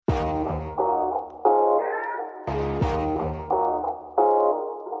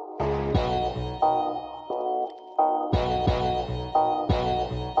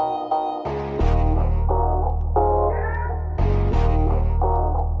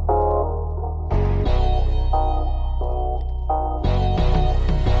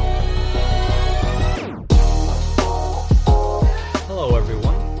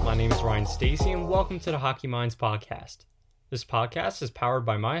welcome to the Hockey Minds podcast. This podcast is powered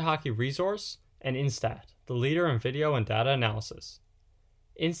by My Hockey Resource and Instat, the leader in video and data analysis.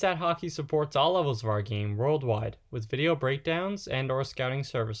 Instat Hockey supports all levels of our game worldwide with video breakdowns and/or scouting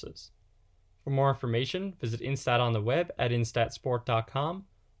services. For more information, visit Instat on the web at instatsport.com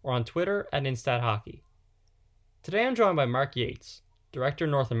or on Twitter at InstatHockey. Today I'm joined by Mark Yates, Director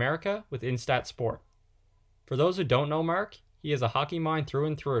North America with Instat Sport. For those who don't know Mark, he is a hockey mind through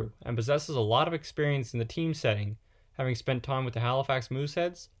and through and possesses a lot of experience in the team setting, having spent time with the Halifax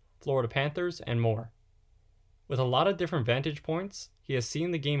Mooseheads, Florida Panthers, and more. With a lot of different vantage points, he has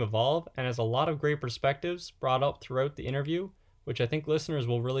seen the game evolve and has a lot of great perspectives brought up throughout the interview, which I think listeners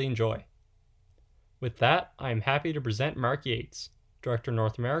will really enjoy. With that, I am happy to present Mark Yates, Director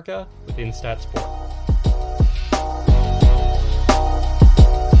North America with Instat Sport.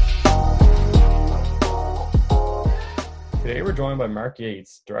 Today we're joined by Mark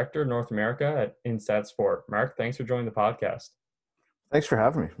Yates, Director North America at Instat Sport. Mark, thanks for joining the podcast. Thanks for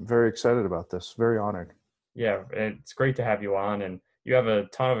having me. I'm very excited about this. Very honored. Yeah, it's great to have you on, and you have a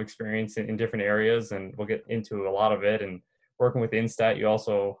ton of experience in different areas, and we'll get into a lot of it. And working with Instat, you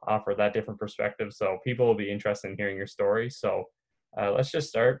also offer that different perspective, so people will be interested in hearing your story. So let's just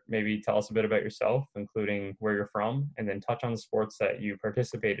start. Maybe tell us a bit about yourself, including where you're from, and then touch on the sports that you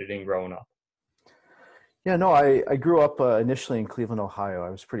participated in growing up. Yeah, no, I grew up initially in Cleveland, Ohio.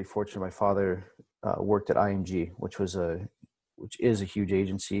 I was pretty fortunate. My father worked at IMG, which is a huge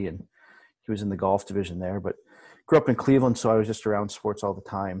agency, and he was in the golf division there. But grew up in Cleveland, so I was just around sports all the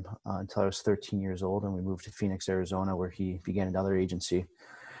time until I was 13 years old, and we moved to Phoenix, Arizona, where he began another agency.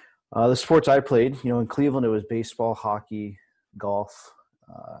 The sports I played, in Cleveland, it was baseball, hockey, golf.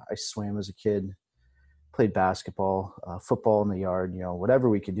 I swam as a kid. Played basketball, football in the yard, whatever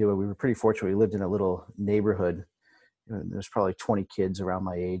we could do. We were pretty fortunate. We lived in a little neighborhood. There's probably 20 kids around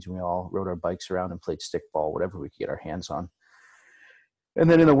my age, and we all rode our bikes around and played stickball, whatever we could get our hands on.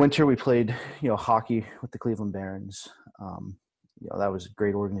 And then in the winter, we played, hockey with the Cleveland Barons. That was a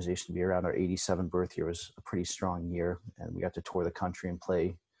great organization to be around. Our 87 birth year was a pretty strong year, and we got to tour the country and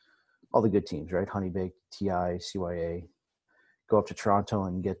play all the good teams, right? Honeybake, TI, CYA. Go up to Toronto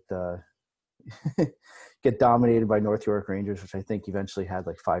and get dominated by North York Rangers, which I think eventually had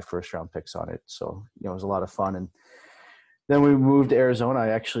like 5 first-round picks on it. So, it was a lot of fun. And then we moved to Arizona. I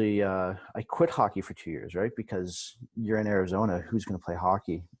actually, I quit hockey for 2 years, right? Because you're in Arizona, who's going to play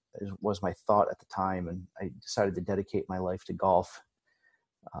hockey? Was my thought at the time. And I decided to dedicate my life to golf,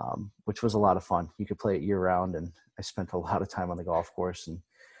 which was a lot of fun. You could play it year round. And I spent a lot of time on the golf course, and,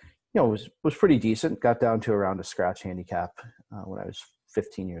 it was pretty decent. Got down to around a scratch handicap when I was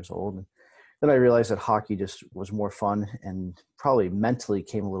 15 years old. And then I realized that hockey just was more fun and probably mentally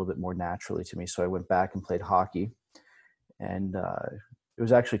came a little bit more naturally to me. So I went back and played hockey. And it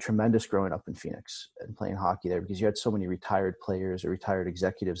was actually tremendous growing up in Phoenix and playing hockey there, because you had so many retired players or retired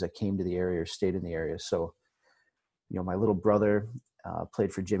executives that came to the area or stayed in the area. So, my little brother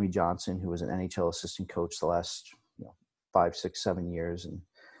played for Jimmy Johnson, who was an NHL assistant coach the last 5, 6, 7 years. And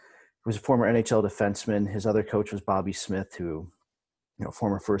he was a former NHL defenseman. His other coach was Bobby Smith, who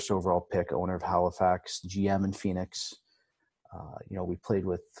former first overall pick, owner of Halifax, GM in Phoenix. We played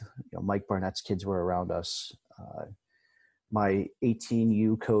with, Mike Barnett's kids were around us. My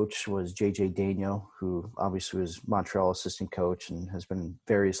 18U coach was JJ Daigneault, who obviously was Montreal assistant coach and has been in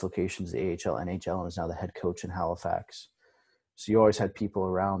various locations, the AHL, NHL, and is now the head coach in Halifax. So you always had people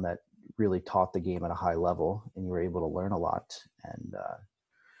around that really taught the game at a high level, and you were able to learn a lot. And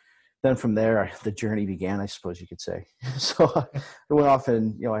then from there, the journey began, I suppose you could say. So I went off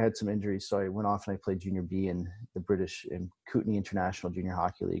and, I had some injuries. So I went off and I played Junior B in the British and Kootenay International Junior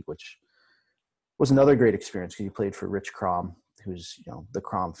Hockey League, which was another great experience because you played for Rich Crom, who's, the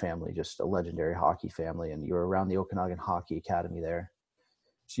Crom family, just a legendary hockey family. And you were around the Okanagan Hockey Academy there.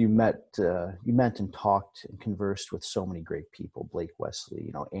 So you met and talked and conversed with so many great people, Blake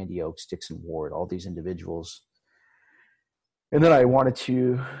Wesley, Andy Oakes, Dixon Ward, all these individuals. And then I wanted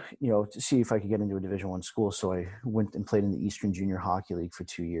to see if I could get into a Division I school. So I went and played in the Eastern Junior Hockey League for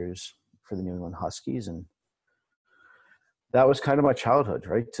 2 years for the New England Huskies. And that was kind of my childhood,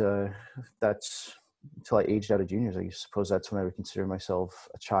 right? That's until I aged out of juniors. I suppose that's when I would consider myself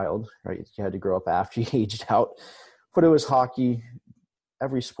a child, right? You had to grow up after you aged out. But it was hockey,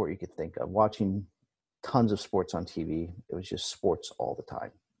 every sport you could think of, watching tons of sports on TV. It was just sports all the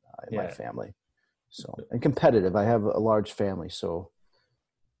time in my family. So, and competitive. I have a large family. So,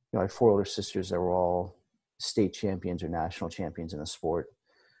 I have 4 older sisters that were all state champions or national champions in the sport.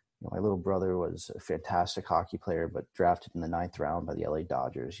 My little brother was a fantastic hockey player, but drafted in the 9th round by the LA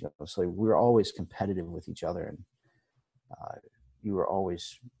Dodgers. So we were always competitive with each other. And you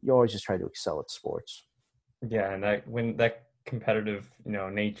always just try to excel at sports. Yeah, and that competitive,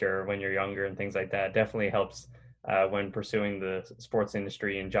 nature when you're younger and things like that definitely helps when pursuing the sports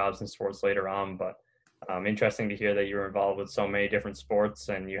industry and jobs in sports later on. But interesting to hear that you were involved with so many different sports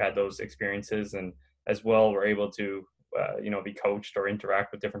and you had those experiences, and as well were able to, be coached or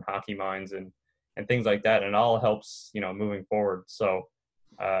interact with different hockey minds and things like that, and it all helps, moving forward. So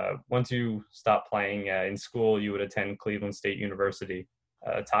once you stopped playing in school, you would attend Cleveland State University.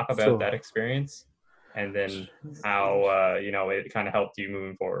 Talk about So that experience and then how it kind of helped you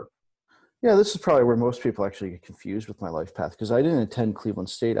moving forward. yeah, this is probably where most people actually get confused with my life path because I didn't attend Cleveland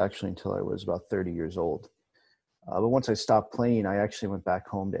State actually until I was about 30 years old. But once I stopped playing, I actually went back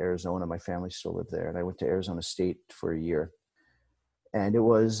home to Arizona. My family still lived there, and I went to Arizona State for a year. And it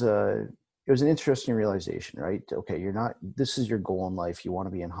was an interesting realization, right? Okay, you're not. This is your goal in life. You want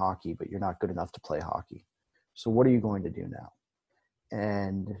to be in hockey, but you're not good enough to play hockey. So what are you going to do now?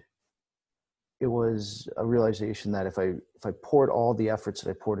 And it was a realization that if I poured all the efforts that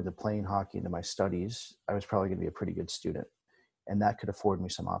I poured into playing hockey into my studies, I was probably going to be a pretty good student, and that could afford me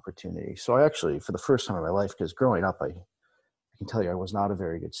some opportunity. So I actually, for the first time in my life, because growing up, I can tell you I was not a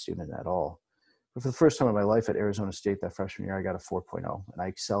very good student at all. But for the first time in my life at Arizona State that freshman year, I got a 4.0 and I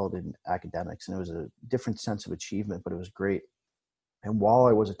excelled in academics. And it was a different sense of achievement, but it was great. And while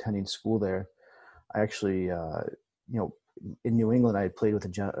I was attending school there, I actually, in New England, I had played with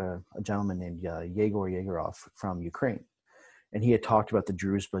a gentleman named Yegor Yegorov from Ukraine. And he had talked about the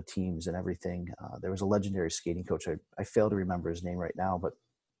Druzhba teams and everything. There was a legendary skating coach. I fail to remember his name right now, but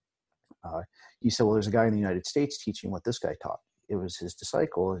he said, well, there's a guy in the United States teaching what this guy taught. It was his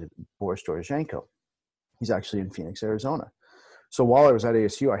disciple, Boris Dorozhenko. He's actually in Phoenix, Arizona. So while I was at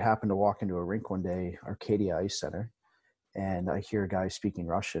ASU, I happened to walk into a rink one day, Arcadia Ice Center, and I hear a guy speaking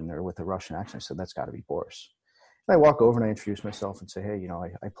Russian or with a Russian accent. I said, that's got to be Boris. And I walk over and I introduce myself and say, hey,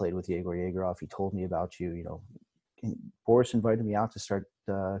 I played with Yegor Yegorov. He told me about you. Boris invited me out to start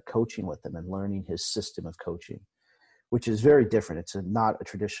coaching with him and learning his system of coaching, which is very different. It's not a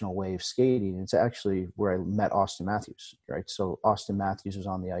traditional way of skating. It's actually where I met Austin Matthews, right? So Austin Matthews was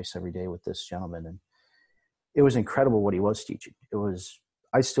on the ice every day with this gentleman, and it was incredible what he was teaching.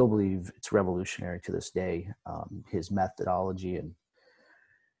 I still believe it's revolutionary to this day, his methodology and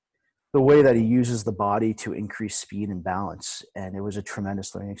the way that he uses the body to increase speed and balance. And it was a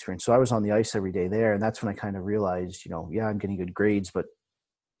tremendous learning experience. So I was on the ice every day there. And that's when I kind of realized, yeah, I'm getting good grades, but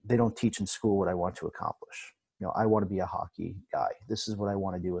they don't teach in school what I want to accomplish. I want to be a hockey guy. This is what I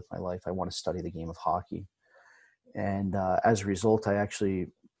want to do with my life. I want to study the game of hockey. And as a result, I actually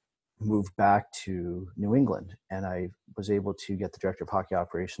moved back to New England, and I was able to get the director of hockey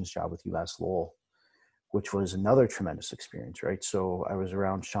operations job with UMass Lowell, which was another tremendous experience, right? So I was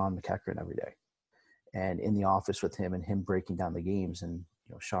around Sean McEachran every day and in the office with him and him breaking down the games. And,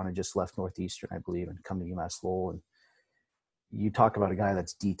 Sean had just left Northeastern, I believe, and come to UMass Lowell. And you talk about a guy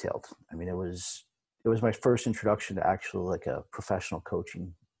that's detailed. I mean, it was my first introduction to actually like a professional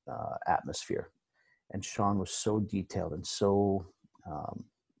coaching atmosphere. And Sean was so detailed and so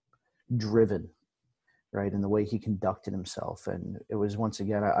driven, right, in the way he conducted himself. And it was, once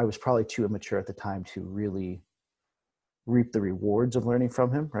again, I was probably too immature at the time to really reap the rewards of learning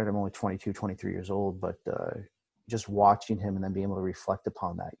from him, right? I'm only 22, 23 years old, but just watching him and then being able to reflect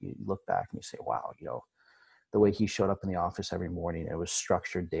upon that, you look back and you say, wow, the way he showed up in the office every morning, it was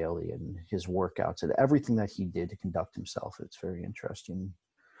structured daily, and his workouts and everything that he did to conduct himself. It's very interesting.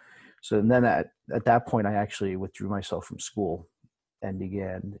 So and then at that point, I actually withdrew myself from school and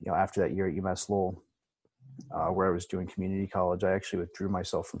began, after that year at UMass Lowell, where I was doing community college, I actually withdrew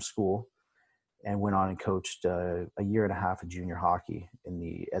myself from school and went on and coached a year and a half of junior hockey in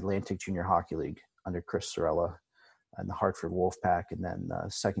the Atlantic Junior Hockey League under Chris Sorella and the Hartford Wolfpack. And then the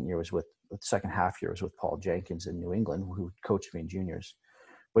second half year was with Paul Jenkins in New England, who coached me in juniors.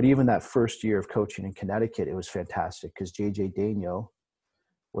 But even that first year of coaching in Connecticut, it was fantastic because JJ Daigneault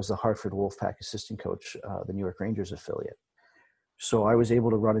was the Hartford Wolfpack assistant coach, the New York Rangers affiliate. So I was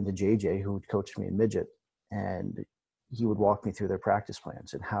able to run into JJ, who had coached me in midget, and he would walk me through their practice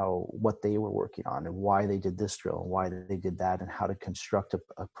plans and what they were working on and why they did this drill and why they did that and how to construct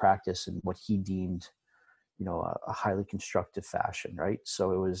a practice in what he deemed, a highly constructive fashion, right?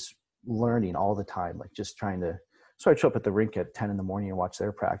 So it was learning all the time, like just so I'd show up at the rink at 10 in the morning and watch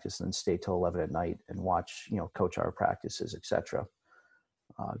their practice and then stay till 11 at night and watch, coach our practices, etc.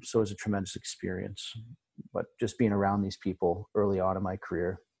 So it was a tremendous experience, but just being around these people early on in my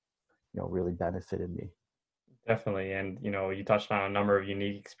career, really benefited me. Definitely. And, you touched on a number of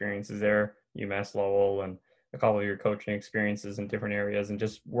unique experiences there, UMass Lowell and a couple of your coaching experiences in different areas, and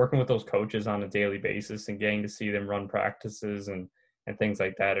just working with those coaches on a daily basis and getting to see them run practices and things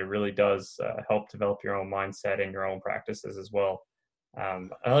like that. It really does help develop your own mindset and your own practices as well.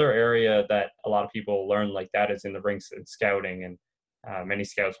 Another area that a lot of people learn like that is in the rinks and scouting. And many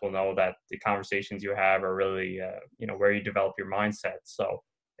scouts will know that the conversations you have are really, where you develop your mindset. So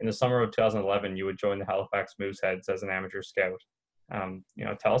in the summer of 2011, you would join the Halifax Mooseheads as an amateur scout.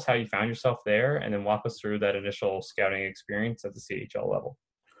 Tell us how you found yourself there, and then walk us through that initial scouting experience at the CHL level.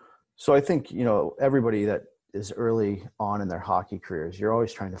 So I think, everybody that is early on in their hockey careers, you're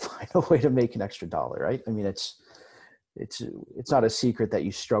always trying to find a way to make an extra dollar, right? I mean, it's not a secret that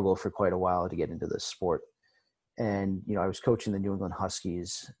you struggle for quite a while to get into this sport. And, I was coaching the New England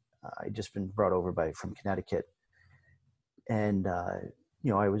Huskies. I'd just been brought over from Connecticut. And,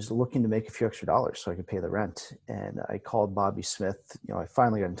 I was looking to make a few extra dollars so I could pay the rent. And I called Bobby Smith. I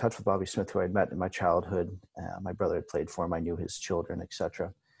finally got in touch with Bobby Smith, who I'd met in my childhood. My brother had played for him. I knew his children,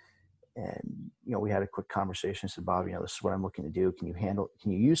 etc. And, we had a quick conversation. I said, Bobby, this is what I'm looking to do. Can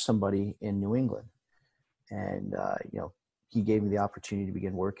you use somebody in New England? And, he gave me the opportunity to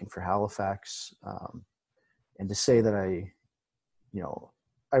begin working for Halifax. And to say that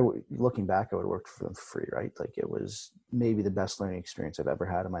looking back, I would have worked for them for free, right? Like, it was maybe the best learning experience I've ever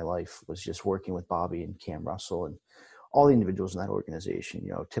had in my life, was just working with Bobby and Cam Russell and all the individuals in that organization,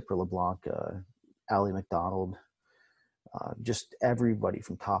 Tipper LeBlanc, Ali McDonald, just everybody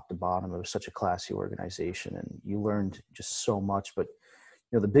from top to bottom. It was such a classy organization, and you learned just so much. But,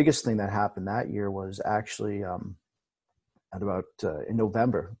 the biggest thing that happened that year was actually in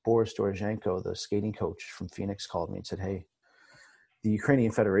November, Boris Dorozhenko, the skating coach from Phoenix, called me and said, hey, the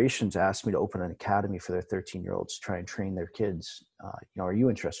Ukrainian Federation's asked me to open an academy for their 13-year-olds to try and train their kids. Are you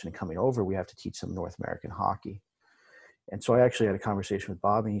interested in coming over? We have to teach them North American hockey. And so I actually had a conversation with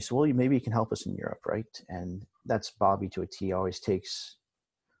Bobby, and he said, well, maybe you can help us in Europe, right? And that's Bobby to a T. Always takes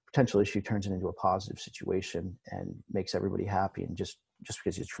potential issue, turns it into a positive situation, and makes everybody happy, and just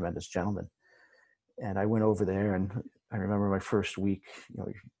because he's a tremendous gentleman. And I went over there, and I remember my first week,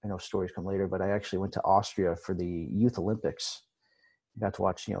 I know stories come later, but I actually went to Austria for the Youth Olympics. I got to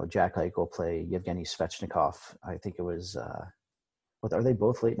watch, Jack Eichel play Yevgeny Svechnikov. I think it was, are they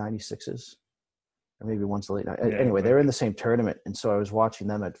both late 96s? Or maybe one's the late. Yeah, anyway, they were in the same tournament. And so I was watching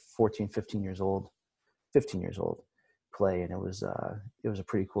them at 14, 15 years old play. And it was a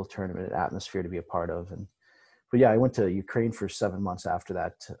pretty cool tournament, atmosphere to be a part of. But yeah, I went to Ukraine for 7 months after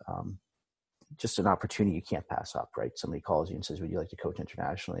that. Just an opportunity you can't pass up, right? Somebody calls you and says, would you like to coach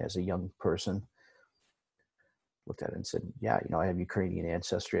internationally? As a young person, looked at it and said, yeah, I have Ukrainian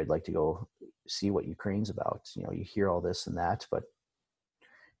ancestry. I'd like to go see what Ukraine's about. You hear all this and that, but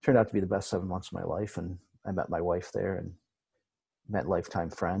it turned out to be the best 7 months of my life. And I met my wife there and met lifetime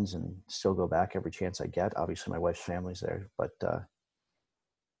friends, and still go back every chance I get. Obviously my wife's family's there, but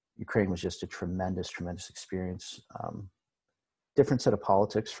Ukraine was just a tremendous, tremendous experience. Different set of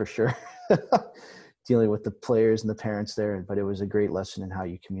politics for sure, dealing with the players and the parents there, but it was a great lesson in how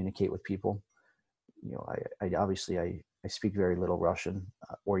you communicate with people. I speak very little Russian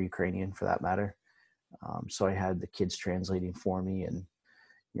or Ukrainian for that matter. So I had the kids translating for me, and,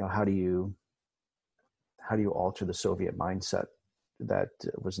 how do you alter the Soviet mindset that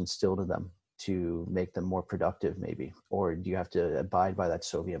was instilled in them to make them more productive maybe? Or do you have to abide by that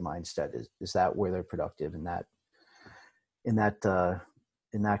Soviet mindset? Is that where they're productive in that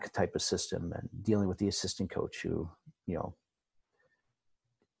type of system? And dealing with the assistant coach who,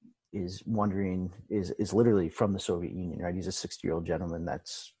 is literally from the Soviet Union, right? He's a 60-year-old gentleman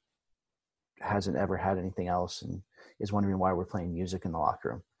that's hasn't ever had anything else, and is wondering why we're playing music in the locker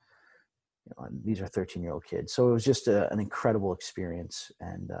room. And these are 13-year-old kids. So it was just an incredible experience.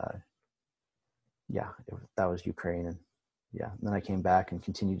 And that was Ukraine. And then I came back and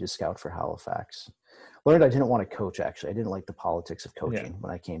continued to scout for Halifax. Learned I didn't want to coach, actually. I didn't like the politics of coaching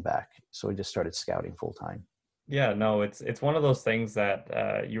when I came back. So I just started scouting full time. Yeah, no, it's one of those things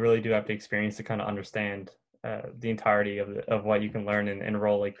that you really do have to experience to kind of understand the entirety of what you can learn in a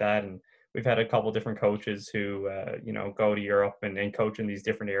role like that. And we've had a couple different coaches who go to Europe and coach in these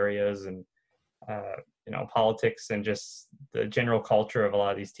different areas, and politics and just the general culture of a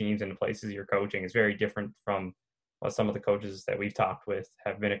lot of these teams and the places you're coaching is very different from what some of the coaches that we've talked with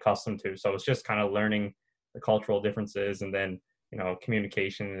have been accustomed to. So it's just kind of learning the cultural differences, and then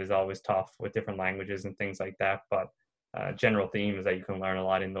communication is always tough with different languages and things like that. But general theme is that you can learn a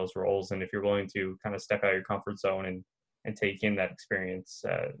lot in those roles. And if you're willing to kind of step out of your comfort zone and take in that experience,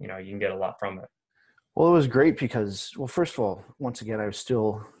 you can get a lot from it. Well, it was great because, first of all, once again, I was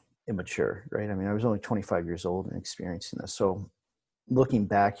still immature, right? I mean, I was only 25 years old and experiencing this. So looking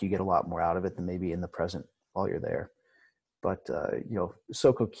back, you get a lot more out of it than maybe in the present while you're there. But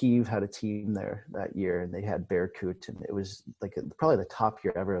Soko Kiev had a team there that year, and they had Berkut, and it was like probably the top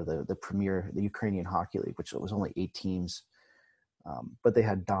year ever of the premier, the Ukrainian Hockey League, which was only 8 teams. But they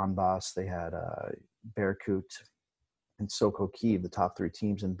had Donbass, they had Berkut, and Soko Kiev, the top 3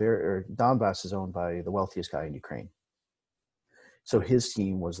 teams. And Donbass is owned by the wealthiest guy in Ukraine. So his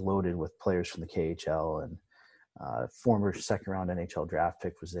team was loaded with players from the KHL, and former second-round NHL draft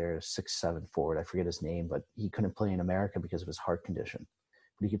pick was there, 6'7" forward. I forget his name, but he couldn't play in America because of his heart condition,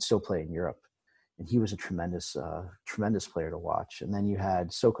 but he could still play in Europe. And he was a tremendous player to watch. And then you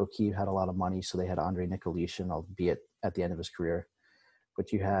had Soko Kiev had a lot of money, so they had Andrei Nikolishin, albeit at the end of his career.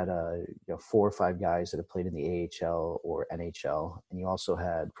 But you had 4 or 5 guys that had played in the AHL or NHL, and you also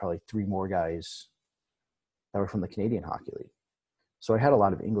had probably 3 more guys that were from the Canadian Hockey League. So I had a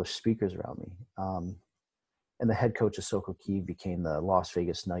lot of English speakers around me. And the head coach of Soko Kiev became the Las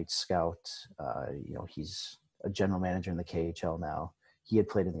Vegas Knights scout. He's a general manager in the KHL now. He had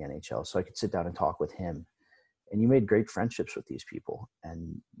played in the NHL, so I could sit down and talk with him. And you made great friendships with these people,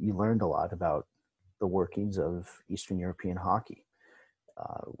 and you learned a lot about the workings of Eastern European hockey,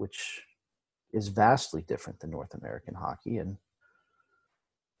 which is vastly different than North American hockey. And,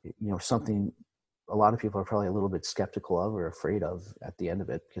 something a lot of people are probably a little bit skeptical of or afraid of at the end of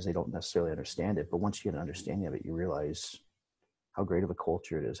it because they don't necessarily understand it. But once you get an understanding of it, you realize how great of a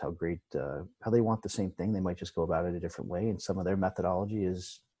culture it is, how great, how they want the same thing. They might just go about it a different way. And some of their methodology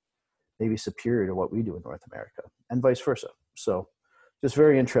is maybe superior to what we do in North America and vice versa. So just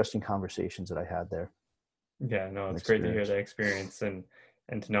very interesting conversations that I had there. Yeah, no, it's great to hear that experience and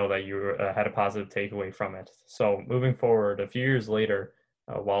to know that you had a positive takeaway from it. So moving forward, a few years later,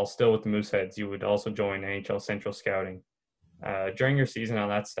 while still with the Mooseheads, you would also join NHL Central Scouting. During your season on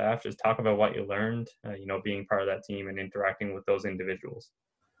that staff, just talk about what you learned, being part of that team and interacting with those individuals.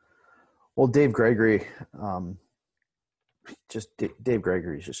 Well, Dave Gregory, Dave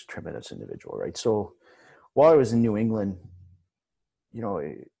Gregory is just a tremendous individual, right? So while I was in New England,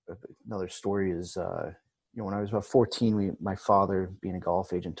 another story is, when I was about 14, my father, being a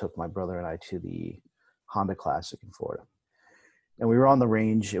golf agent, took my brother and I to the Honda Classic in Florida. And we were on the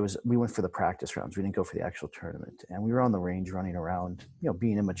range. We went for the practice rounds. We didn't go for the actual tournament. And we were on the range running around,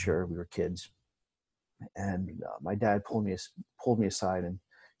 being immature. We were kids. And my dad pulled me aside and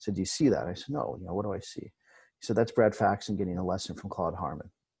said, "Do you see that?" I said, "No, what do I see?" He said, "That's Brad Faxon getting a lesson from Claude Harmon.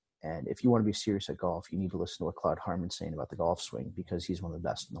 And if you want to be serious at golf, you need to listen to what Claude Harmon's saying about the golf swing because he's one of the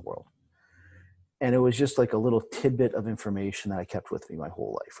best in the world." And it was just like a little tidbit of information that I kept with me my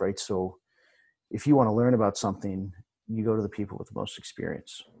whole life, right? So if you want to learn about something, you go to the people with the most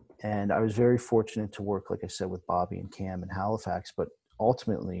experience. And I was very fortunate to work, like I said, with Bobby and Cam in Halifax, but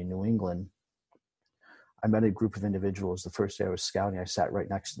ultimately in New England, I met a group of individuals. The first day I was scouting, I sat right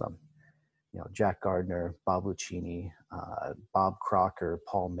next to them. Jack Gardner, Bob Lucchini, Bob Crocker,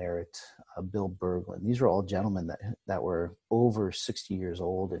 Paul Merritt, Bill Berglund. These were all gentlemen that were over 60 years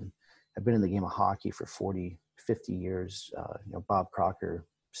old and have been in the game of hockey for 40, 50 years. Bob Crocker,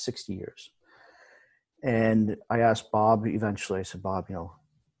 60 years. And I asked Bob eventually, I said, "Bob, I'm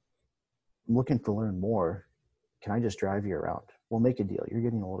looking to learn more. Can I just drive you around? We'll make a deal. You're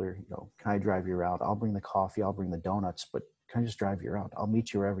getting older. Can I drive you around? I'll bring the coffee. I'll bring the donuts, but can I just drive you around? I'll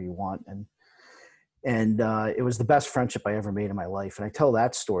meet you wherever you want." And it was the best friendship I ever made in my life. And I tell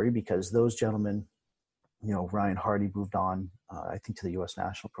that story because those gentlemen, Ryan Hardy moved on, I think, to the U.S.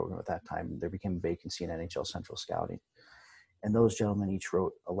 national program at that time. There became a vacancy in NHL Central Scouting. And those gentlemen each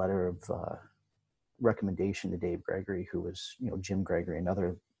wrote a letter of recommendation to Dave Gregory, who was, Jim Gregory,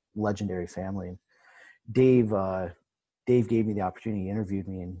 another legendary family. And Dave gave me the opportunity, he interviewed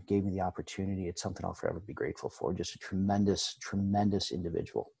me and gave me the opportunity. It's something I'll forever be grateful for. Just a tremendous, tremendous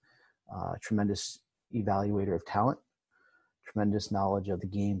individual, tremendous evaluator of talent, tremendous knowledge of the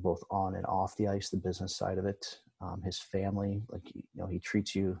game, both on and off the ice, the business side of it. His family, he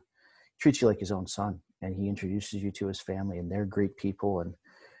treats you like his own son, and he introduces you to his family, and they're great people. And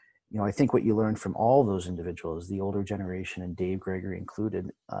I think what you learn from all those individuals, the older generation and Dave Gregory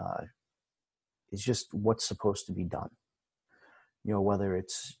included, is just what's supposed to be done. Whether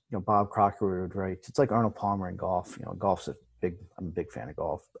it's, Bob Crocker would write, it's like Arnold Palmer in golf. Golf's I'm a big fan of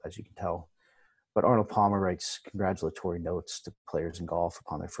golf, as you can tell. But Arnold Palmer writes congratulatory notes to players in golf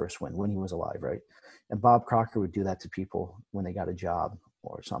upon their first win when he was alive, right? And Bob Crocker would do that to people when they got a job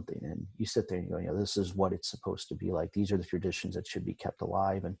or something. And you sit there and you go, this is what it's supposed to be like. These are the traditions that should be kept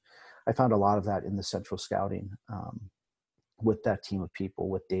alive. And I found a lot of that in the Central Scouting with that team of people,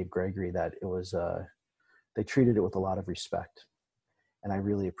 with Dave Gregory, that it was, they treated it with a lot of respect. And I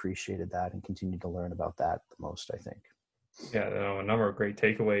really appreciated that and continued to learn about that the most, I think. Yeah, a number of great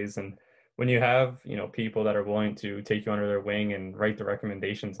takeaways. And when you have, people that are willing to take you under their wing and write the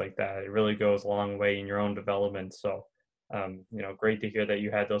recommendations like that, it really goes a long way in your own development. So, great to hear that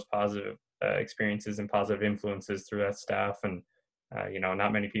you had those positive experiences and positive influences through that staff. And,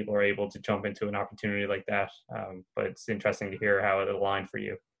 not many people are able to jump into an opportunity like that. But it's interesting to hear how it aligned for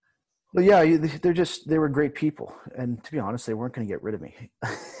you. But yeah, they were great people. And to be honest, they weren't going to get rid of me.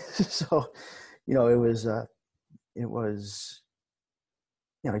 So, it was,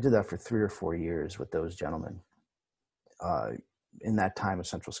 I did that for 3 or 4 years with those gentlemen uh, in that time of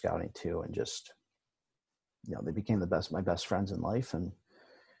Central Scouting too. And just, they became my best friends in life. And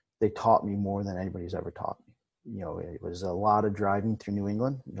they taught me more than anybody's ever taught me. It was a lot of driving through New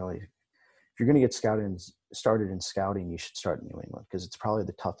England. If you're going to get started in scouting, you should start in New England because it's probably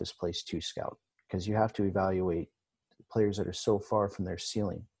the toughest place to scout because you have to evaluate players that are so far from their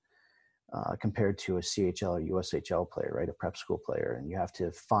ceiling compared to a CHL or USHL player, right? A prep school player. And you have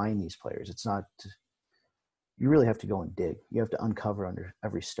to find these players. You really have to go and dig. You have to uncover under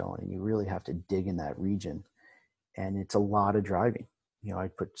every stone and you really have to dig in that region. And it's a lot of driving. I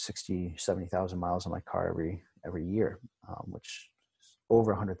put 60, 70,000 miles on my car every year, which is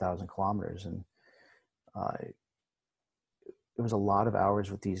over 100,000 kilometers. And it was a lot of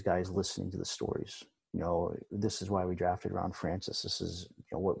hours with these guys listening to the stories. This is why we drafted Ron Francis. This is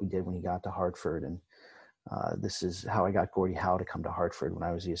what we did when he got to Hartford. And this is how I got Gordie Howe to come to Hartford when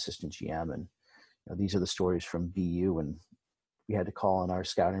I was the assistant GM. And these are the stories from BU. And we had to call in our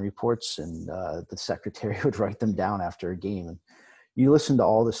scouting reports and the secretary would write them down after a game. And you listen to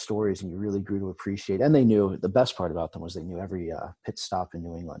all the stories and you really grew to appreciate. And they knew the best part about them was they knew every pit stop in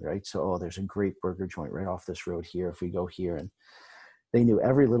New England, right? So, there's a great burger joint right off this road here if we go here. And they knew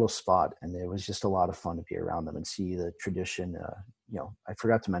every little spot. And it was just a lot of fun to be around them and see the tradition. I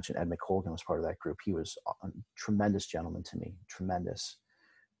forgot to mention Ed McColgan was part of that group. He was a tremendous gentleman to me, tremendous.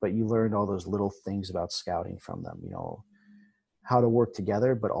 But you learned all those little things about scouting from them, how to work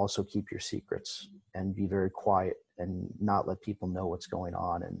together, but also keep your secrets and be very quiet and not let people know what's going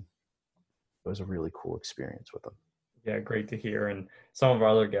on. And it was a really cool experience with them. Yeah, great to hear. And some of our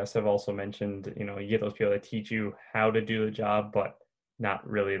other guests have also mentioned, you get those people that teach you how to do the job, but not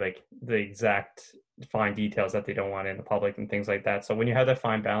really like the exact fine details that they don't want in the public and things like that. So when you have that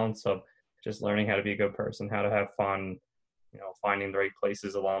fine balance of just learning how to be a good person, how to have fun, finding the right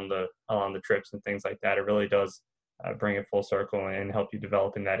places along the trips and things like that, it really does bring it full circle and help you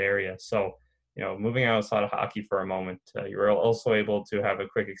develop in that area. So, moving outside of hockey for a moment, you were also able to have a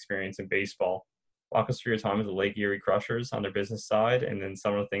quick experience in baseball. Walk us through your time with the Lake Erie Crushers on their business side, and then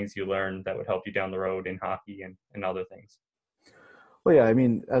some of the things you learned that would help you down the road in hockey and other things. Well, yeah, I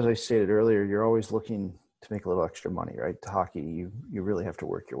mean, as I stated earlier, you're always looking to make a little extra money, right? To hockey, you really have to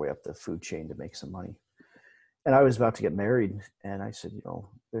work your way up the food chain to make some money. And I was about to get married, and I said,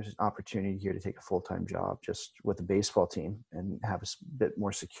 there's an opportunity here to take a full-time job just with the baseball team and have a bit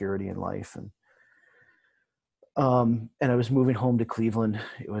more security in life. And I was moving home to Cleveland.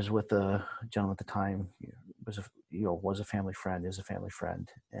 It was with a gentleman at the time, was a family friend, is a family friend,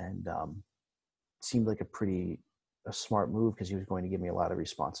 and seemed like a smart move because he was going to give me a lot of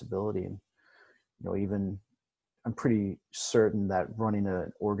responsibility. And even I'm pretty certain that running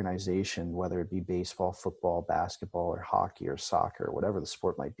an organization, whether it be baseball, football, basketball, or hockey or soccer, or whatever the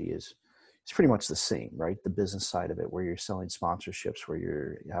sport might be, is pretty much the same, right? The business side of it, where you're selling sponsorships, where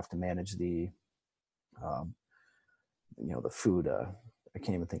you have to manage the the food. I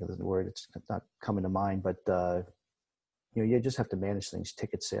can't even think of the word; it's not coming to mind. But you just have to manage things,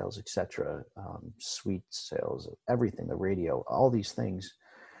 ticket sales, etc., suite sales, everything, the radio, all these things.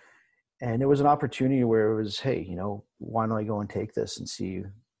 And it was an opportunity where it was, hey, why don't I go and take this and see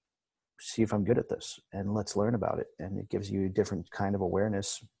if I'm good at this, and let's learn about it. And it gives you a different kind of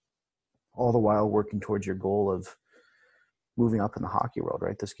awareness, all the while working towards your goal of moving up in the hockey world,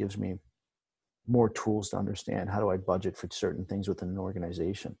 right? This gives me more tools to understand how do I budget for certain things within an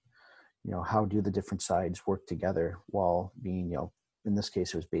organization. How do the different sides work together while being, in this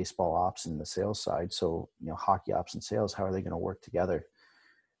case, it was baseball ops and the sales side. So, hockey ops and sales, how are they going to work together?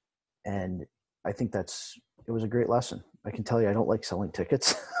 And I think it was a great lesson. I can tell you, I don't like selling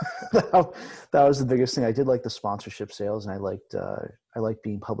tickets. That was the biggest thing. I did like the sponsorship sales, and I liked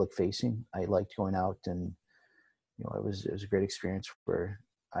being public facing. I liked going out, and it was a great experience where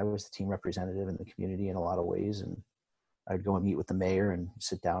I was the team representative in the community in a lot of ways, and I'd go and meet with the mayor and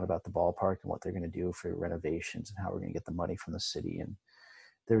sit down about the ballpark and what they're going to do for renovations and how we're going to get the money from the city. And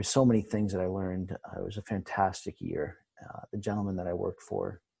there were so many things that I learned. It was a fantastic year. The gentleman that I worked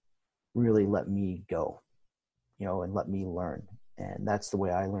for really let me go, and let me learn. And that's the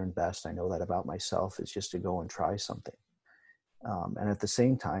way I learn best. I know that about myself, is just to go and try something. And at the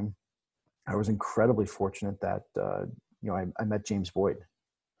same time, I was incredibly fortunate that, I met James Boyd,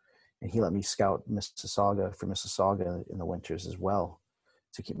 and he let me scout Mississauga in the winters as well,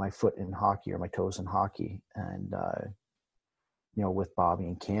 to keep my foot in hockey or my toes in hockey. And, with Bobby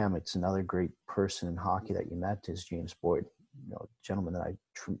and Cam, it's another great person in hockey that you met is James Boyd, a gentleman that I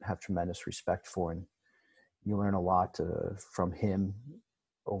have tremendous respect for. And you learn a lot from him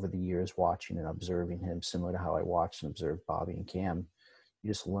over the years, watching and observing him, similar to how I watched and observed Bobby and Cam. You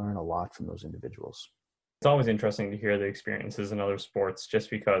just learn a lot from those individuals. It's always interesting to hear the experiences in other sports just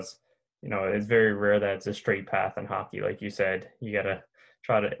because, it's very rare that it's a straight path in hockey. Like you said, you got to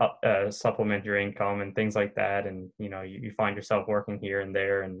try to supplement your income and things like that. And, you find yourself working here and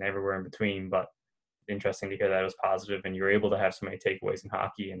there and everywhere in between. But it's interesting to hear that it was positive and you're able to have so many takeaways in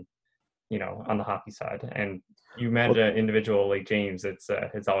hockey and, on the hockey side. And you met an individual like James. It's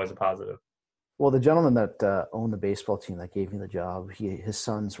always a positive. Well, the gentleman that owned the baseball team that gave me the job, his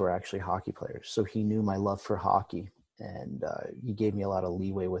sons were actually hockey players. So he knew my love for hockey, and he gave me a lot of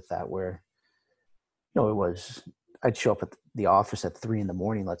leeway with that where, I'd show up at the office at 3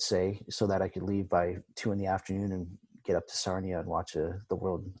 a.m, let's say, so that I could leave by 2 p.m. and get up to Sarnia and watch the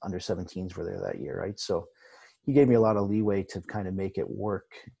World Under-17s were there that year, right? So he gave me a lot of leeway to kind of make it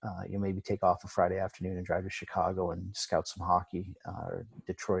work. Maybe take off a Friday afternoon and drive to Chicago and scout some hockey, or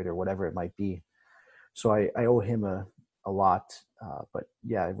Detroit or whatever it might be. So I owe him a lot. But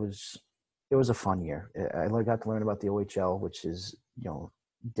yeah, it was a fun year. I got to learn about the OHL, which is,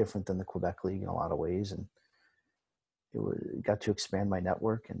 different than the Quebec League in a lot of ways. And got to expand my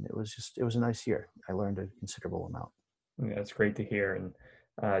network, and it was a nice year. I learned a considerable amount. Yeah, it's great to hear. And,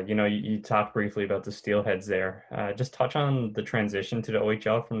 you talked briefly about the Steelheads there. Just touch on the transition to the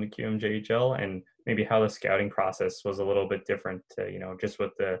OHL from the QMJHL and maybe how the scouting process was a little bit different, just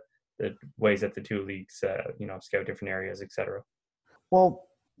with the ways that the two leagues, scout different areas, et cetera. Well,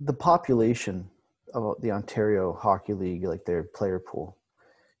 the population of the Ontario Hockey League, like their player pool,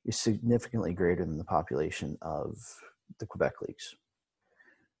 is significantly greater than the population of the Quebec leagues.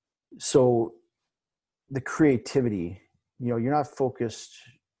 So the creativity, you're not focused.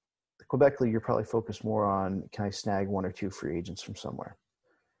 The Quebec League, you're probably focused more on, can I snag 1 or 2 free agents from somewhere,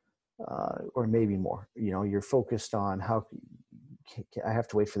 or maybe more. You're focused on how I have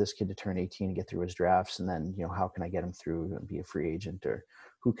to wait for this kid to turn 18 and get through his drafts, and then how can I get him through and be a free agent, or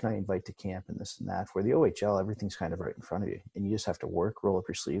who can I invite to camp and this and that. Where the OHL, everything's kind of right in front of you, and you just have to work, roll up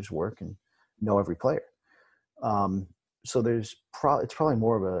your sleeves, work, and know every player. So it's probably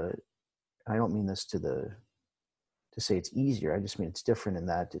more of a. I don't mean this to say it's easier. I just mean it's different in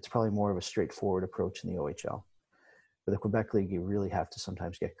that it's probably more of a straightforward approach in the OHL. For the Quebec League, you really have to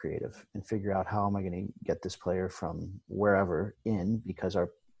sometimes get creative and figure out, how am I going to get this player from wherever in, because our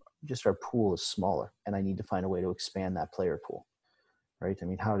pool is smaller, and I need to find a way to expand that player pool, right? I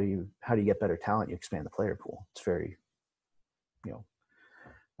mean, how do you get better talent? You expand the player pool. It's very,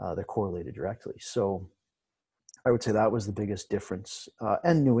 they're correlated directly. So I would say that was the biggest difference.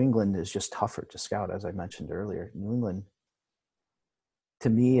 And New England is just tougher to scout, as I mentioned earlier. New England, to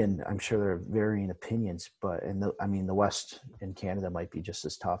me, and I'm sure there are varying opinions, but the West in Canada might be just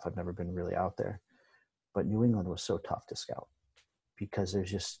as tough. I've never been really out there, but New England was so tough to scout because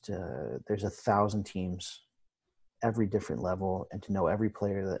there's 1,000 teams, every different level, and to know every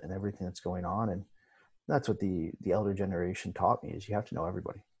player and everything that's going on. And that's what the elder generation taught me, is you have to know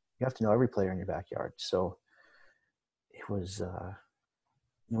everybody. You have to know every player in your backyard. So it was,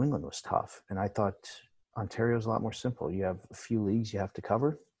 New England was tough. And I thought Ontario is a lot more simple. You have a few leagues you have to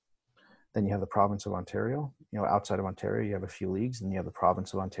cover. Then you have the province of Ontario. Outside of Ontario, you have a few leagues, and you have the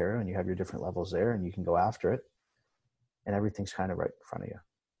province of Ontario, and you have your different levels there, and you can go after it. And everything's kind of right in front of you.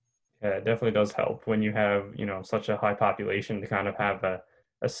 Yeah, it definitely does help when you have, such a high population to kind of have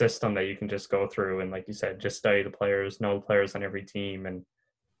a system that you can just go through. And like you said, just study the players, know the players on every team. And,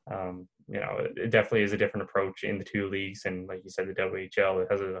 it definitely is a different approach in the two leagues. And like you said, the WHL, it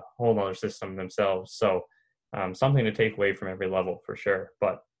has a whole other system themselves. So something to take away from every level for sure.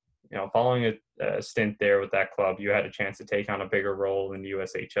 But, following a stint there with that club, you had a chance to take on a bigger role in the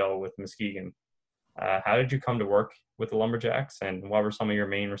USHL with Muskegon. How did you come to work with the Lumberjacks, and what were some of your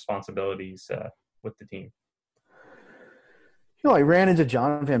main responsibilities with the team? I ran into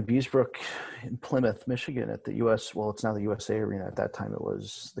John Van Beesbrook in Plymouth, Michigan at the it's now the USA Arena. At that time, it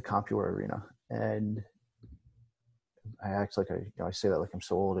was the CompuWare Arena. And I act like I say that like I'm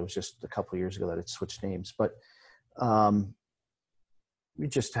so old. It was just a couple of years ago that it switched names. But we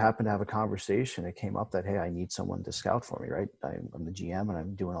just happened to have a conversation. It came up that, hey, I need someone to scout for me, right? I'm the GM, and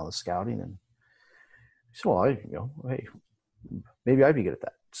I'm doing all the scouting. And so, hey, maybe I'd be good at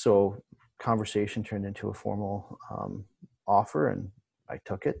that. So conversation turned into a formal offer, and I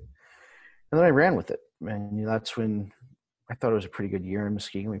took it. And then I ran with it. And that's when I thought it was a pretty good year in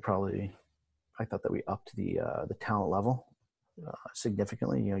Muskegon. I thought that we upped the talent level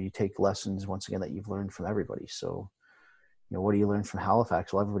significantly. You take lessons once again that you've learned from everybody. So, what do you learn from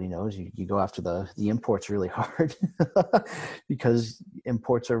Halifax? Well, everybody knows you go after the imports really hard because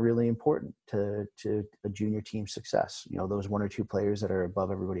imports are really important to a junior team's success. Those one or two players that are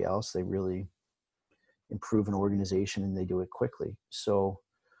above everybody else, they really improve an organization and they do it quickly. So,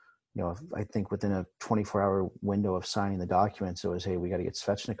 I think within a 24-hour window of signing the documents, it was, hey, we got to get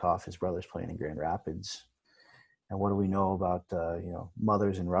Svechnikov. His brother's playing in Grand Rapids. And what do we know about,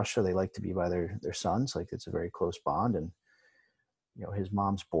 mothers in Russia? They like to be by their sons. Like, it's a very close bond. And, his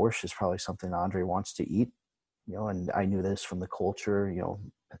mom's borscht is probably something Andre wants to eat, and I knew this from the culture,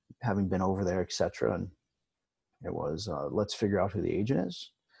 having been over there, et cetera. And it was, let's figure out who the agent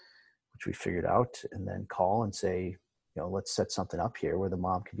is, which we figured out, and then call and say, let's set something up here where the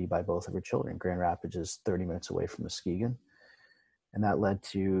mom could be by both of her children. Grand Rapids is 30 minutes away from Muskegon. And that led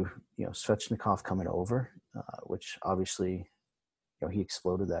to, Svechnikov coming over, which obviously, he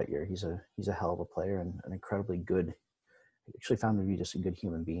exploded that year. He's a hell of a player and an incredibly good, actually found him to be just a good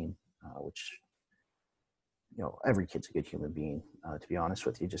human being, which, every kid's a good human being, to be honest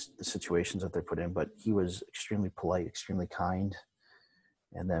with you, just the situations that they're put in. But he was extremely polite, extremely kind.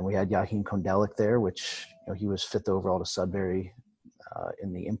 And then we had Yahim Kondelik there, which, he was 5th overall to Sudbury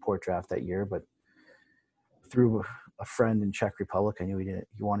in the import draft that year. But through a friend in Czech Republic, I knew he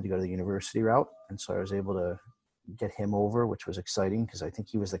wanted to go to the university route. And so I was able to get him over, which was exciting because I think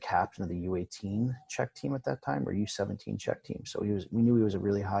he was the captain of the U18 Czech team at that time, or U17 Czech team. So we knew he was a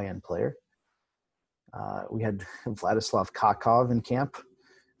really high-end player. We had Vladislav Kakov in camp.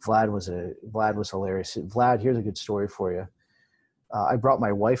 Vlad was hilarious. Vlad, here's a good story for you. I brought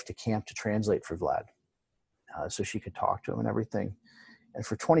my wife to camp to translate for Vlad so she could talk to him and everything. And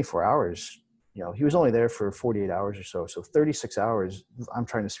for 24 hours, he was only there for 48 hours or so. So 36 hours, I'm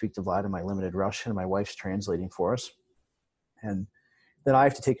trying to speak to Vlad in my limited Russian, and my wife's translating for us. And then I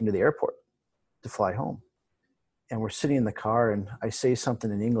have to take him to the airport to fly home. And we're sitting in the car, and I say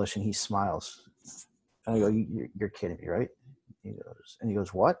something in English, and he smiles. And I go, you're kidding me, right? He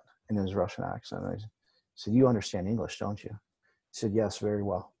goes, what? In his Russian accent. I said, you understand English, don't you? He said, yes, very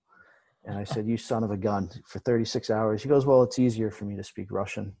well. And I said, you son of a gun, for 36 hours. He goes, well, it's easier for me to speak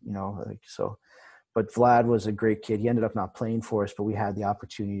Russian, so. But Vlad was a great kid. He ended up not playing for us, but we had the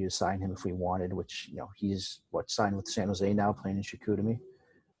opportunity to sign him if we wanted, which, he's signed with San Jose now, playing in Chicoutimi.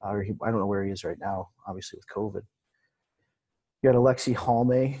 I don't know where he is right now, obviously with COVID. You had Alexei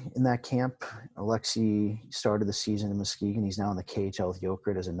Halme in that camp. Alexei started the season in Muskegon. He's now in the KHL with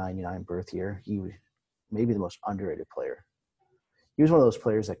Jokerit as a 99 birth year. He was maybe the most underrated player. He was one of those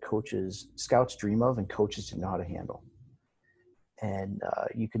players that scouts dream of and coaches didn't know how to handle. And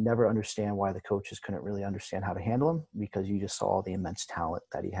you could never understand why the coaches couldn't really understand how to handle him because you just saw the immense talent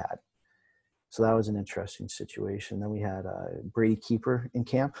that he had. So that was an interesting situation. Then we had Brady Keeper in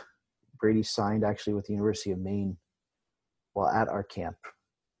camp. Brady signed actually with the University of Maine while at our camp.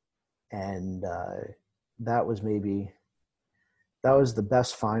 And that was the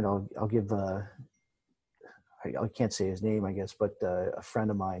best find. I'll give I can't say his name, I guess, but a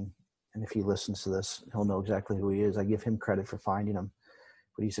friend of mine, and if he listens to this, he'll know exactly who he is. I give him credit for finding him.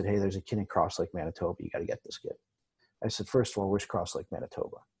 But he said, hey, there's a kid in Cross Lake, Manitoba. You got to get this kid. I said, first of all, where's Cross Lake,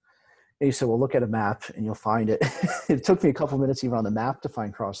 Manitoba? And he said, well, look at a map and you'll find it. It took me a couple minutes even on the map to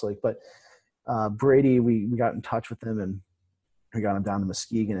find Cross Lake. But Brady, we got in touch with him and we got him down to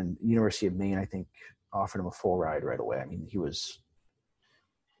Muskegon, and University of Maine, I think, offered him a full ride right away. I mean,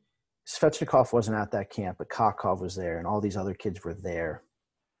 Svechnikov wasn't at that camp, but Kakov was there and all these other kids were there.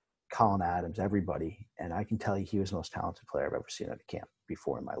 Colin Adams, everybody. And I can tell you he was the most talented player I've ever seen at a camp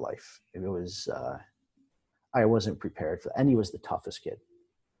before in my life. It was, I wasn't prepared for that. And he was the toughest kid.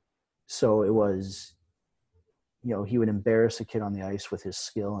 So it was, he would embarrass a kid on the ice with his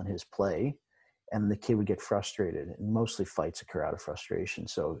skill and his play, and the kid would get frustrated. And mostly fights occur out of frustration.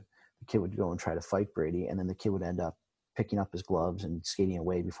 So the kid would go and try to fight Brady, and then the kid would end up picking up his gloves and skating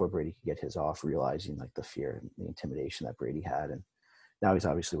away before Brady could get his off, realizing like the fear and the intimidation that Brady had. And now he's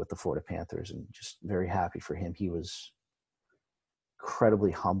obviously with the Florida Panthers, and just very happy for him. He was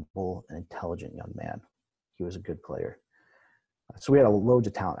incredibly humble and intelligent young man. He was a good player. So we had a load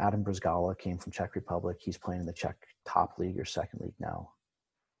of talent. Adam Brzgala came from Czech Republic. He's playing in the Czech top league or second league now.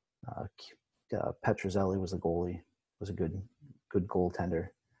 Petrozelli was the goalie, was a good goaltender.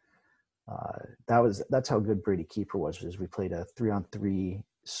 That's how good Brady Keeper was we played a 3-on-3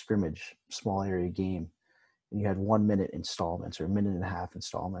 scrimmage, small area game. And you had 1 minute installments or a minute and a half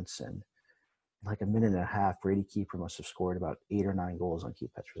installments. And like a minute and a half, Brady Keeper must have scored about 8 or 9 goals on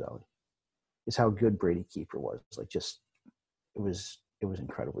Keith Petrozelli. is how good Brady Keeper was. Like, just it was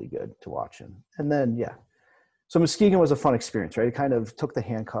incredibly good to watch him. And then so Muskegon was a fun experience, right? It kind of took the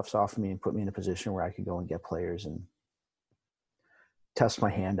handcuffs off of me and put me in a position where I could go and get players and test my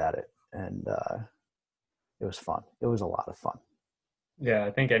hand at it. And it was fun. It was a lot of fun. Yeah,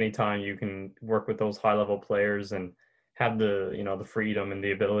 I think anytime you can work with those high level players and have the, the freedom and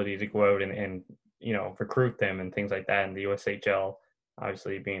the ability to go out and recruit them and things like that, and the USHL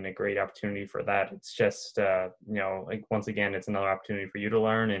obviously being a great opportunity for that. It's just, like, once again, it's another opportunity for you to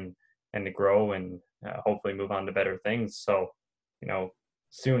learn and to grow and hopefully move on to better things. So,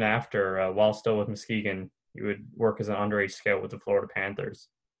 soon after, while still with Muskegon, you would work as an underage scout with the Florida Panthers.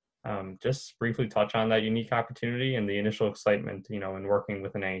 Just briefly touch on that unique opportunity and the initial excitement, in working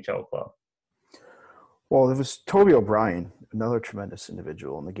with an NHL club. Well, there was Toby O'Brien, another tremendous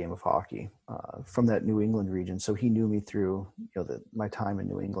individual in the game of hockey, from that New England region. So he knew me through, my time in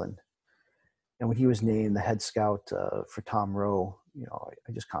New England. And when he was named the head scout for Tom Rowe,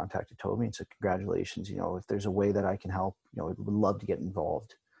 I just contacted Toby and said, congratulations. If there's a way that I can help, I would love to get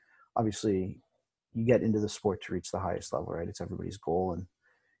involved. Obviously, you get into the sport to reach the highest level, right? It's everybody's goal. And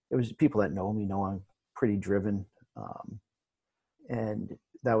it was people that know me know I'm pretty driven. And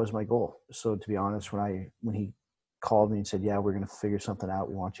that was my goal. So to be honest, when he called me and said, yeah, we're going to figure something out,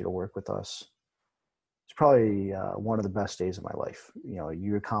 we want you to work with us, it's probably one of the best days of my life.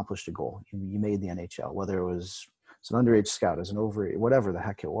 You accomplished a goal. You made the NHL, whether it was an underage scout, as an overage, whatever the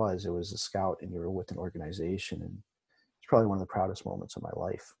heck it was a scout and you were with an organization. And it's probably one of the proudest moments of my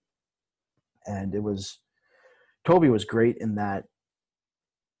life. And Toby was great in that.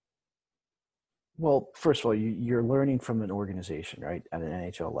 Well, first of all, you're learning from an organization, right, at an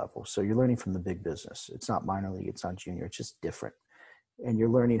NHL level. So you're learning from the big business. It's not minor league, it's not junior, it's just different. And you're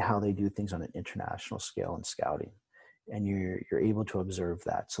learning how they do things on an international scale in scouting. And you're able to observe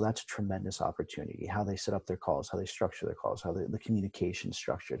that. So that's a tremendous opportunity, how they set up their calls, how they structure their calls, how the communication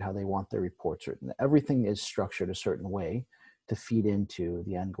structured, how they want their reports written. Everything is structured a certain way to feed into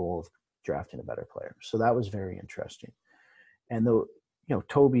the end goal of drafting a better player. So that was very interesting. And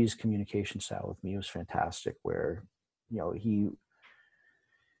Toby's communication style with me was fantastic, where,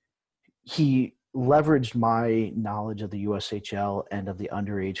 he leveraged my knowledge of the USHL and of the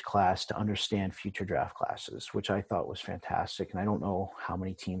underage class to understand future draft classes, which I thought was fantastic. And I don't know how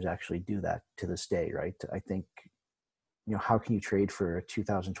many teams actually do that to this day, right? I think, how can you trade for a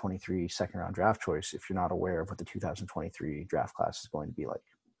 2023 second round draft choice if you're not aware of what the 2023 draft class is going to be like?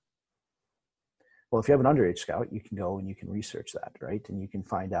 Well, if you have an underage scout, you can go and you can research that, right? And you can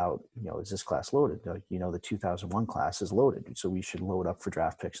find out, is this class loaded? The 2001 class is loaded. So we should load up for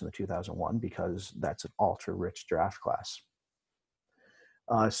draft picks in the 2001 because that's an ultra-rich draft class.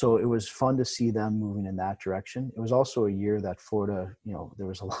 So it was fun to see them moving in that direction. It was also a year that Florida, there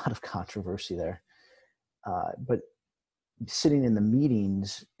was a lot of controversy there. But sitting in the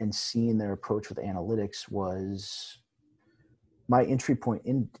meetings and seeing their approach with analytics was my entry point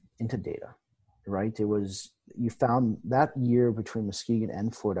into data. Right. You found that year between Muskegon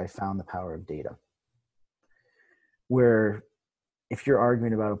and Florida, I found the power of data, where if you're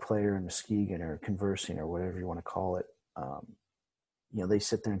arguing about a player in Muskegon or conversing or whatever you want to call it, they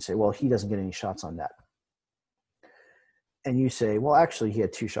sit there and say, well, he doesn't get any shots on net. And you say, well, actually he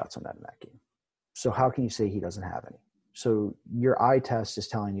had 2 shots on net in that game. So how can you say he doesn't have any? So your eye test is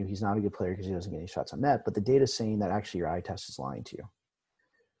telling you he's not a good player because he doesn't get any shots on net, but the data is saying that actually your eye test is lying to you.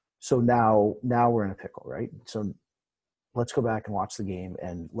 So now we're in a pickle, right? So let's go back and watch the game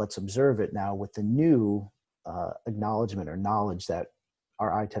and let's observe it now with the new acknowledgement or knowledge that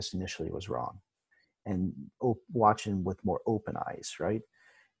our eye test initially was wrong, and watching with more open eyes, right?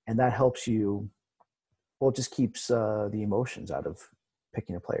 And that helps you, well, it just keeps the emotions out of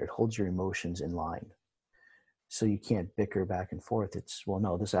picking a player. It holds your emotions in line. So you can't bicker back and forth. It's, well,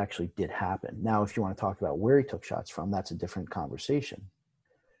 no, this actually did happen. Now, if you want to talk about where he took shots from, that's a different conversation.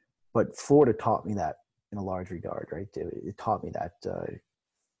 But Florida taught me that in a large regard, right? It taught me that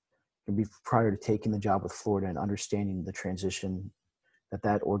prior to taking the job with Florida and understanding the transition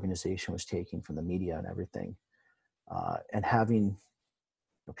that organization was taking from the media and everything, and having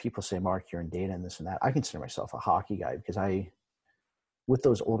people say, Mark, you're in data and this and that. I consider myself a hockey guy because with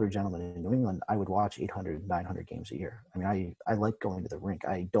those older gentlemen in New England, I would watch 800, 900 games a year. I mean, I like going to the rink.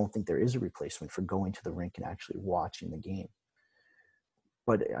 I don't think there is a replacement for going to the rink and actually watching the game.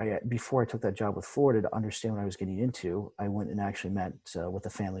 But before I took that job with Florida, to understand what I was getting into, I went and actually met with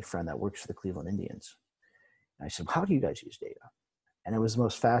a family friend that works for the Cleveland Indians. And I said, how do you guys use data? And it was the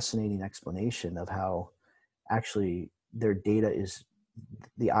most fascinating explanation of how actually their data is,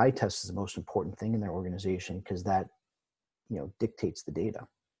 the eye test is the most important thing in their organization because that, dictates the data.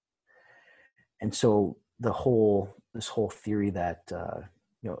 And so this whole theory that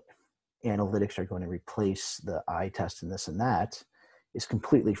you know, analytics are going to replace the eye test and this and that is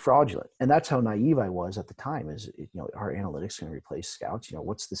completely fraudulent. And that's how naive I was at the time. Is, you know, are analytics going to replace scouts? You know,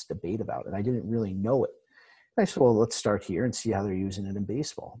 what's this debate about? And I didn't really know it. And I said, well, let's start here and see how they're using it in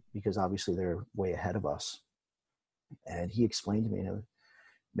baseball, because obviously they're way ahead of us. And he explained to me, and it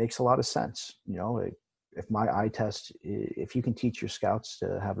makes a lot of sense. You know, if my eye test, if you can teach your scouts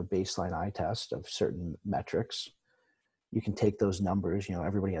to have a baseline eye test of certain metrics, you can take those numbers. You know,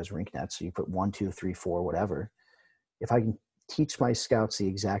 everybody has rink nets, so you put 1, 2, 3, 4, whatever. If I can teach my scouts the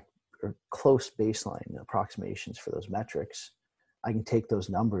exact or close baseline approximations for those metrics, I can take those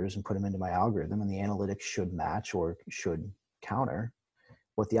numbers and put them into my algorithm, and the analytics should match or should counter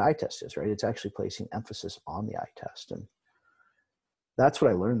what the eye test is, right? It's actually placing emphasis on the eye test. And that's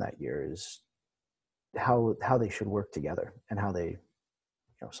what I learned that year, is how they should work together, and how they,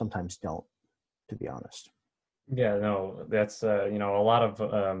 you know, sometimes don't, to be honest. Yeah, no, that's you know, a lot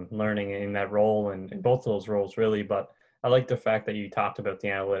of learning in that role, and in both of those roles really. But I like the fact that you talked about the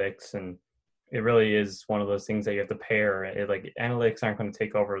analytics, and it really is one of those things that you have to pair. Like analytics aren't going to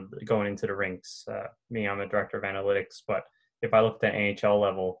take over going into the rinks. Me, I'm a director of analytics, but if I look at the NHL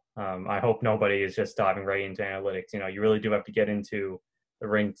level, I hope nobody is just diving right into analytics. You know, you really do have to get into the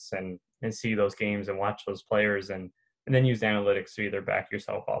rinks and see those games and watch those players, and then use analytics to either back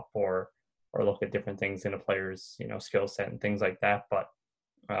yourself up or look at different things in a player's, you know, skill set and things like that. But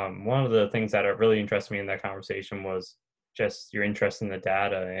one of the things that really interested me in that conversation was just your interest in the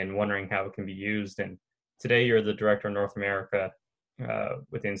data and wondering how it can be used. And today you're the director of North America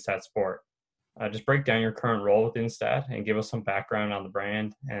with Instat Sport. Just break down your current role with Instat and give us some background on the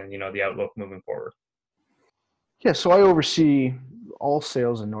brand and, you know, the outlook moving forward. Yeah, so I oversee all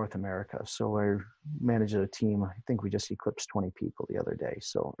sales in North America. So I manage a team. I think we just eclipsed 20 people the other day,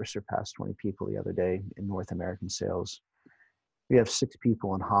 or surpassed 20 people the other day in North American sales. We have 6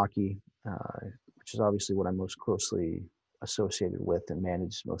 people in hockey, which is obviously what I'm most closely associated with and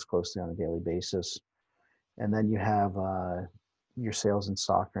manage most closely on a daily basis. And then you have your sales in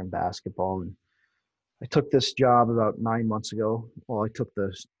soccer and basketball. And I took this job about 9 months ago. Well, I took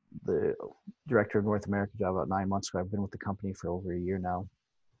the director of North America job about 9 months ago. I've been with the company for over a year now.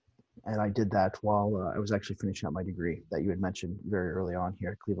 And I did that while I was actually finishing up my degree that you had mentioned very early on here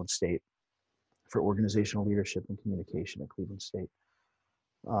at Cleveland State, for organizational leadership and communication at Cleveland State.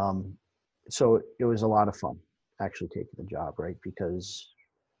 So it was a lot of fun actually taking the job, right? Because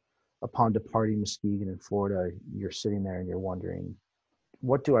upon departing Muskegon in Florida, you're sitting there and you're wondering,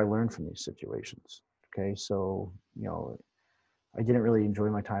 what do I learn from these situations? Okay, so, you know, I didn't really enjoy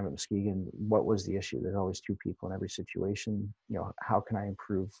my time at Muskegon. What was the issue? There's always 2 people in every situation. You know, how can I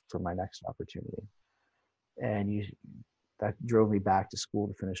improve for my next opportunity? And that drove me back to school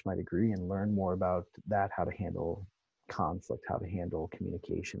to finish my degree and learn more about that, how to handle conflict, how to handle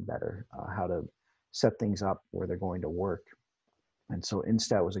communication better, how to set things up where they're going to work. And so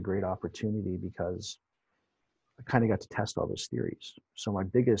Instat was a great opportunity because I kind of got to test all those theories. So my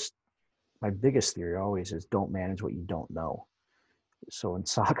biggest theory always is, don't manage what you don't know. So in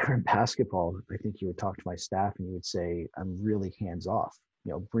soccer and basketball, I think you would talk to my staff and you would say, I'm really hands off.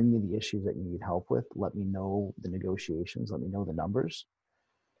 You know, bring me the issues that you need help with. Let me know the negotiations. Let me know the numbers.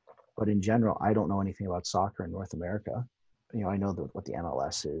 But in general, I don't know anything about soccer in North America. You know, I know what the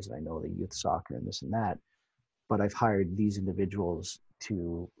MLS is, and I know the youth soccer and this and that. But I've hired these individuals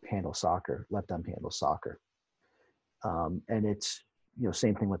to handle soccer. Let them handle soccer. And it's, you know,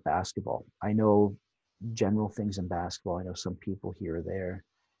 same thing with basketball. I know general things in basketball. I know some people here or there,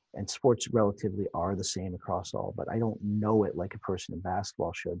 and sports relatively are the same across all, but I don't know it like a person in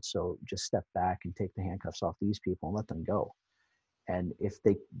basketball should. So just step back and take the handcuffs off these people and let them go. And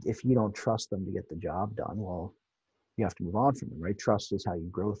if you don't trust them to get the job done, well, you have to move on from them, right? Trust is how you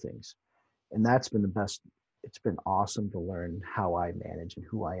grow things. And that's been the best. It's been awesome to learn how I manage and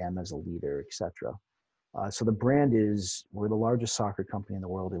who I am as a leader, etc. So the brand is, we're the largest soccer company in the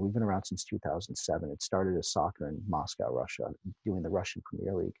world, and we've been around since 2007. It started as soccer in Moscow, Russia, doing the Russian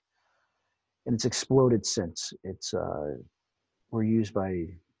Premier League. And it's exploded since. We're used by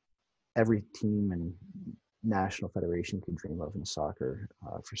every team and national federation could dream of in soccer,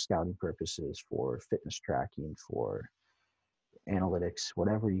 for scouting purposes, for fitness tracking, for analytics,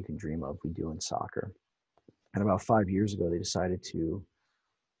 whatever you can dream of, we do in soccer. And about 5 years ago, they decided to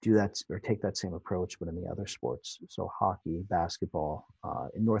do that, or take that same approach, but in the other sports. So hockey, basketball.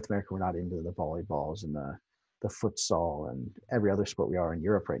 In North America, we're not into the volleyballs and the futsal and every other sport we are in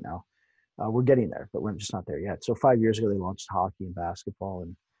Europe right now. We're getting there, but we're just not there yet. So 5 years ago, they launched hockey and basketball.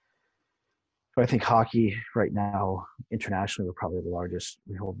 And I think hockey right now, internationally, we're probably the largest.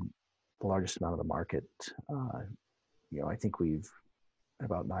 We hold the largest amount of the market. I think in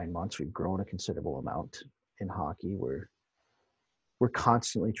about 9 months, we've grown a considerable amount in hockey. We're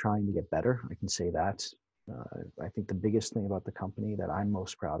constantly trying to get better. I can say that. I think the biggest thing about the company that I'm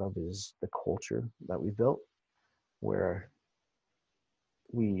most proud of is the culture that we built, where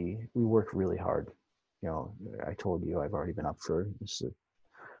we work really hard. I told you I've already been up for this is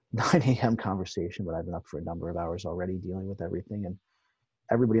a 9 a.m. conversation, but I've been up for a number of hours already dealing with everything, and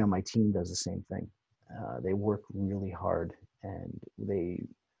everybody on my team does the same thing. They work really hard, and we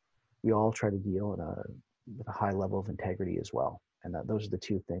all try to deal with a high level of integrity as well. And those are the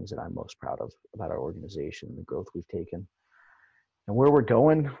two things that I'm most proud of about our organization, the growth we've taken. And where we're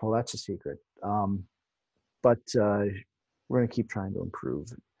going, well, that's a secret. But we're going to keep trying to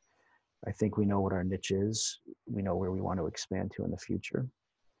improve. I think we know what our niche is. We know where we want to expand to in the future.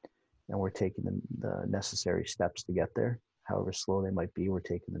 And we're taking the necessary steps to get there. However slow they might be, we're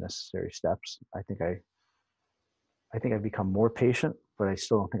taking the necessary steps. I think I've become more patient, but I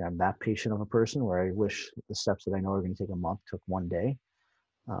still don't think I'm that patient of a person, where I wish the steps that I know are going to take a month took one day.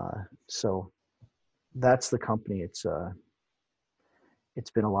 So that's the company. It's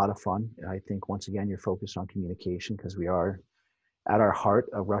been a lot of fun. I think once again, you're focused on communication, because we are at our heart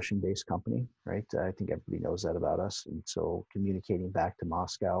a Russian-based company, right? I think everybody knows that about us. And so communicating back to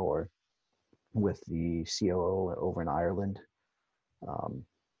Moscow or with the COO over in Ireland,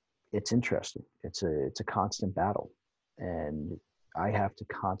 it's interesting. It's a constant battle, and I have to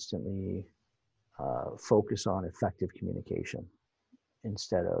constantly focus on effective communication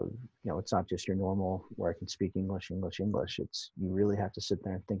instead of, it's not just your normal where I can speak English. It's, you really have to sit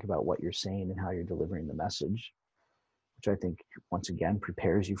there and think about what you're saying and how you're delivering the message, which I think once again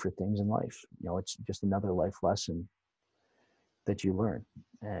prepares you for things in life. It's just another life lesson that you learn,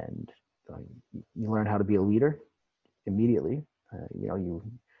 and you learn how to be a leader immediately. You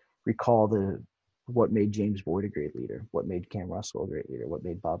recall what made James Boyd a great leader, what made Cam Russell a great leader, what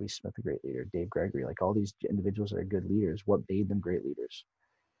made Bobby Smith a great leader, Dave Gregory, like all these individuals that are good leaders, what made them great leaders.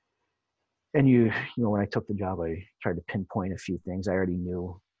 And when I took the job, I tried to pinpoint a few things. I already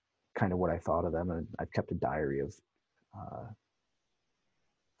knew kind of what I thought of them, and I've kept a diary of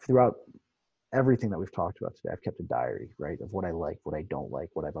throughout everything that we've talked about today. I've kept a diary, right, of what I like, what I don't like,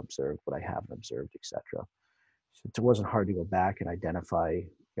 what I've observed, what I haven't observed, etc. So it wasn't hard to go back and identify,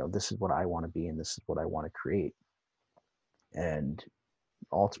 this is what I want to be and this is what I want to create. And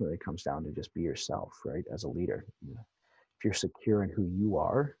ultimately it comes down to just be yourself, right, as a leader. If you're secure in who you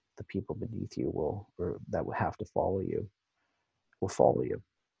are, the people beneath you that will have to follow you will follow you.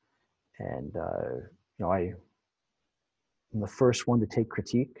 And I'm the first one to take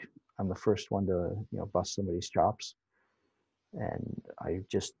critique. I'm the first one to bust somebody's chops, and I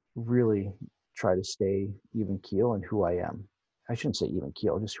just really try to stay even keel in who I am. I shouldn't say even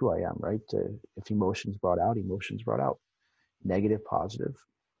keel, just who I am, right? If emotions brought out, negative, positive.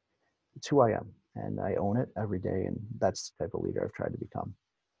 It's who I am, and I own it every day, and that's the type of leader I've tried to become.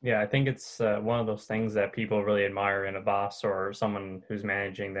 Yeah, I think it's one of those things that people really admire in a boss or someone who's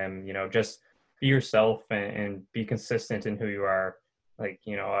managing them. Just be yourself and be consistent in who you are. Like,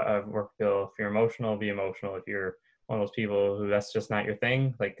 a work bill, if you're emotional, be emotional. If you're one of those people who that's just not your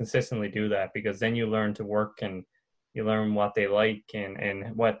thing, like consistently do that, because then you learn to work and you learn what they like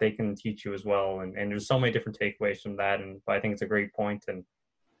and what they can teach you as well. And there's so many different takeaways from that. And I think it's a great point. And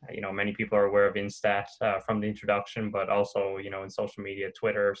many people are aware of Instat from the introduction, but also, in social media,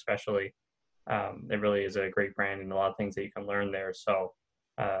 Twitter especially, it really is a great brand and a lot of things that you can learn there. So,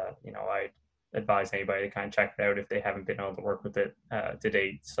 I advise anybody to kind of check it out if they haven't been able to work with it to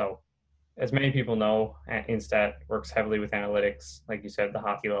date. So, as many people know, Instat works heavily with analytics, like you said, the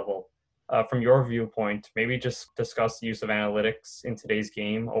hockey level. From your viewpoint, maybe just discuss the use of analytics in today's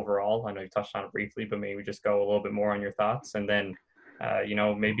game overall. I know you touched on it briefly, but maybe just go a little bit more on your thoughts, and then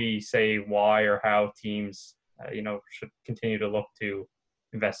maybe say why or how teams, should continue to look to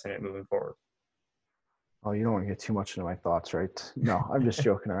invest in it moving forward. Oh, you don't want to get too much into my thoughts, right? No, I'm just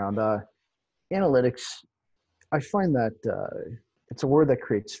joking around. Analytics, I find that it's a word that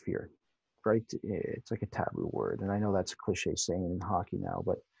creates fear, right? It's like a taboo word. And I know that's a cliche saying in hockey now,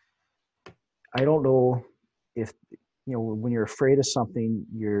 but I don't know if, when you're afraid of something,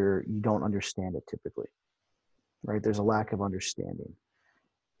 you don't understand it typically, right? There's a lack of understanding.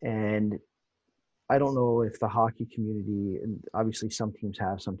 And I don't know if the hockey community, and obviously some teams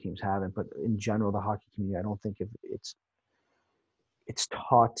have, some teams haven't, but in general, the hockey community, I don't think if it's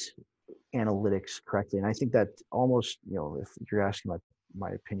taught analytics correctly. And I think that almost, if you're asking my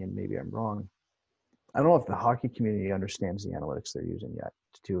opinion, maybe I'm wrong. I don't know if the hockey community understands the analytics they're using yet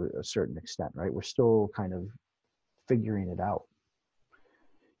to a certain extent, right? We're still kind of figuring it out.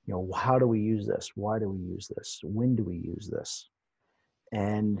 How do we use this? Why do we use this? When do we use this?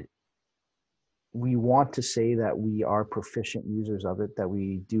 And we want to say that we are proficient users of it, that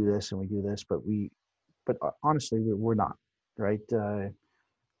we do this and we do this, but honestly, we're not, right?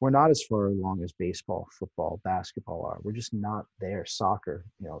 We're not as far along as baseball, football, basketball are. We're just not there. Soccer,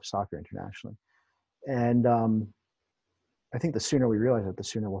 soccer internationally. And I think the sooner we realize it, the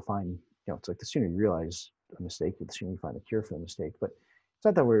sooner we'll find, it's like the sooner you realize a mistake, the sooner you find a cure for the mistake. But it's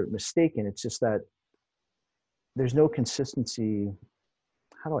not that we're mistaken. It's just that there's no consistency.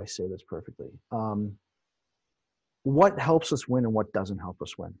 How do I say this perfectly? What helps us win and what doesn't help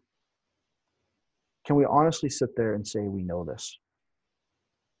us win? Can we honestly sit there and say we know this?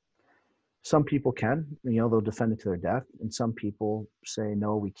 Some people can, they'll defend it to their death, and some people say,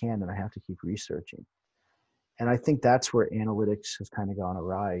 no, we can, and I have to keep researching. And I think that's where analytics has kind of gone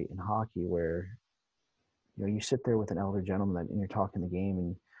awry in hockey, where, you sit there with an elder gentleman and you're talking the game,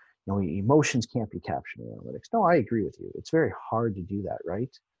 and, emotions can't be captured in analytics. No, I agree with you. It's very hard to do that, right?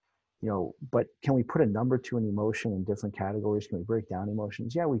 But can we put a number to an emotion in different categories? Can we break down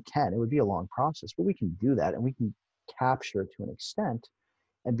emotions? Yeah, we can. It would be a long process, but we can do that, and we can capture it to an extent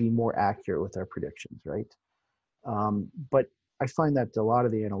and be more accurate with our predictions, right? But I find that a lot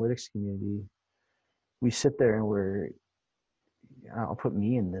of the analytics community, we sit there and I'll put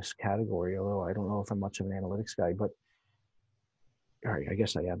me in this category, although I don't know if I'm much of an analytics guy, but all right, I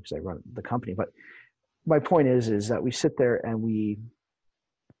guess I am because I run the company. But my point is that we sit there and we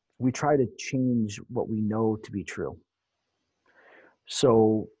try to change what we know to be true.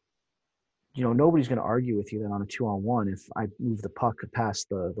 So, nobody's going to argue with you that on a 2-on-1, if I move the puck past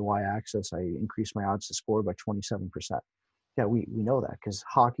the y-axis, I increase my odds to score by 27%. Yeah, we know that because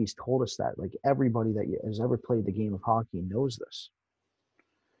hockey's told us that. Like, everybody that has ever played the game of hockey knows this.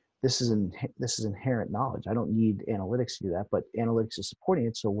 This is inherent knowledge. I don't need analytics to do that, but analytics is supporting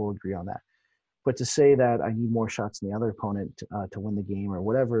it, so we'll agree on that. But to say that I need more shots than the other opponent to win the game or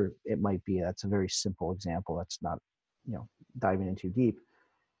whatever it might be, that's a very simple example. That's not, diving in too deep.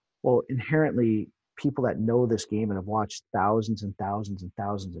 Well, inherently, people that know this game and have watched thousands and thousands and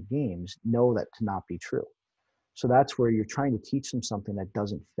thousands of games know that to not be true. So that's where you're trying to teach them something that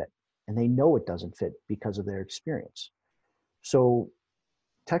doesn't fit. And they know it doesn't fit because of their experience. So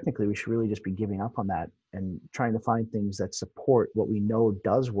technically, we should really just be giving up on that and trying to find things that support what we know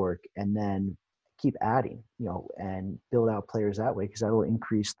does work, and then keep adding, and build out players that way, because that will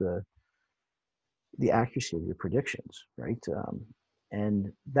increase the accuracy of your predictions, right?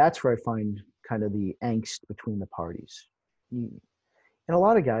 And that's where I find kind of the angst between the parties. And a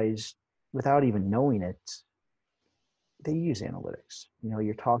lot of guys, without even knowing it, they use analytics.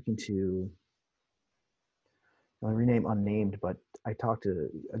 You're talking to, I'll rename unnamed, but I talked to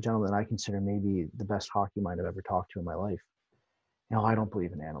a gentleman that I consider maybe the best hockey mind I've ever talked to in my life. I don't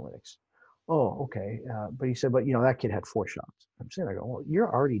believe in analytics. Oh, okay. But he said, but that kid had 4 shots. I'm sitting there going, well, you're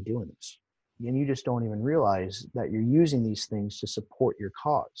already doing this. And you just don't even realize that you're using these things to support your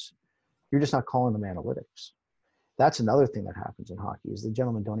cause. You're just not calling them analytics. That's another thing that happens in hockey, is the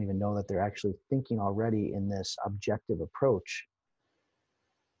gentlemen don't even know that they're actually thinking already in this objective approach.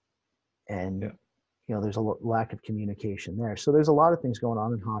 And, there's a lack of communication there. So there's a lot of things going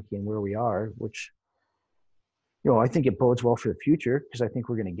on in hockey and where we are, which, I think it bodes well for the future, because I think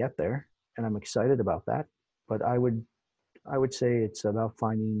we're going to get there, and I'm excited about that. But I would say it's about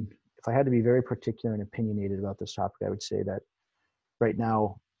finding, if I had to be very particular and opinionated about this topic, I would say that right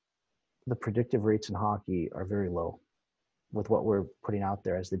now, the predictive rates in hockey are very low with what we're putting out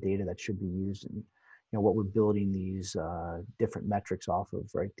there as the data that should be used, and what we're building these different metrics off of,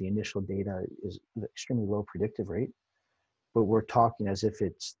 right? The initial data is extremely low predictive rate, but we're talking as if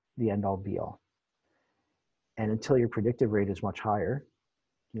it's the end all be all. And until your predictive rate is much higher,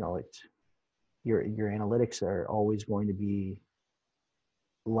 it's your analytics are always going to be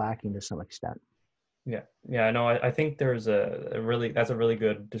lacking to some extent. Yeah. No, I think there's that's a really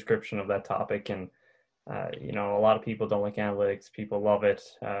good description of that topic. And a lot of people don't like analytics. People love it.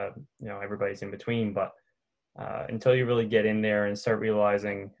 Everybody's in between. But until you really get in there and start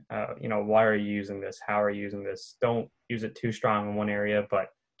realizing, why are you using this? How are you using this? Don't use it too strong in one area, but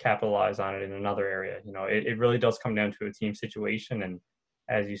capitalize on it in another area. It really does come down to a team situation. And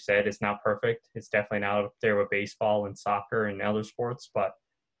as you said, it's not perfect. It's definitely not up there with baseball and soccer and other sports. But,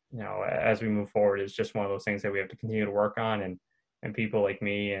 as we move forward, it's just one of those things that we have to continue to work on. And people like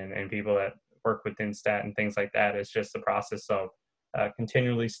me and people that work with Instat and things like that, it's just the process of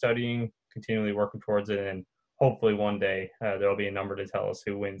continually studying, continually working towards it. And hopefully one day there'll be a number to tell us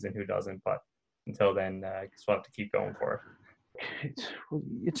who wins and who doesn't. But until then, I guess we'll have to keep going for it.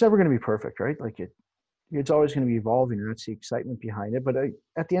 It's never going to be perfect, right? Like it's always going to be evolving, and that's the excitement behind it. But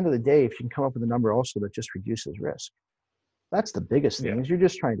at the end of the day, if you can come up with a number also that just reduces risk, that's the biggest thing. Yeah. Is you're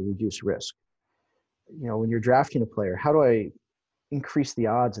just trying to reduce risk. When you're drafting a player, how do I increase the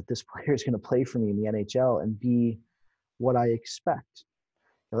odds that this player is going to play for me in the NHL and be what I expect?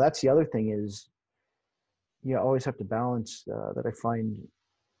 That's the other thing is you always have to balance that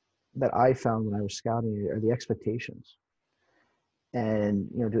I found when I was scouting are the expectations. And,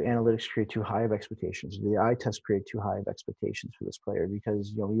 do analytics create too high of expectations? Do the eye test create too high of expectations for this player?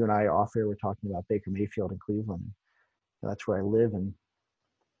 Because, you and I off air were talking about Baker Mayfield in Cleveland. That's where I live. And,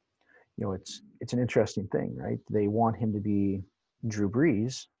 it's an interesting thing, right? They want him to be Drew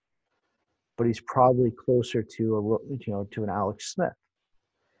Brees, but he's probably closer to to an Alex Smith.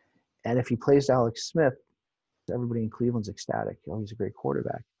 And if he plays Alex Smith, everybody in Cleveland's ecstatic. He's a great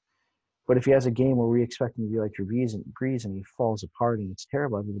quarterback. But if he has a game where we expect him to be like Drew Brees and he falls apart and it's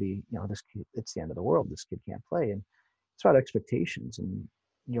terrible, everybody, this kid, it's the end of the world. This kid can't play. And it's about expectations. And,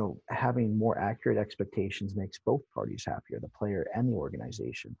 having more accurate expectations makes both parties happier, the player and the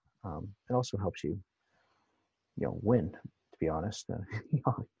organization. It also helps you, win, to be honest.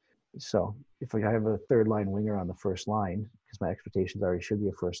 So if I have a third line winger on the first line, because my expectations are he should be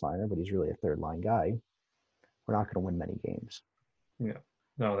a first liner, but he's really a third line guy, we're not going to win many games. Yeah,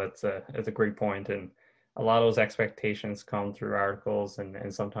 no, that's a great point. And a lot of those expectations come through articles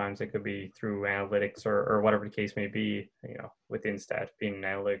and sometimes it could be through analytics or whatever the case may be, with Instat being an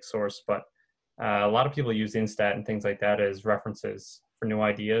analytics source. But a lot of people use Instat and things like that as references for new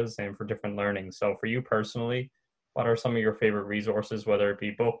ideas and for different learning. So for you personally, what are some of your favorite resources, whether it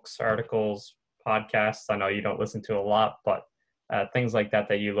be books, articles, podcasts? I know you don't listen to a lot, but things like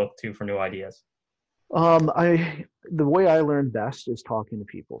that you look to for new ideas. The way I learn best is talking to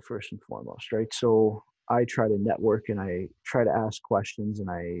people first and foremost, right? So I try to network and I try to ask questions and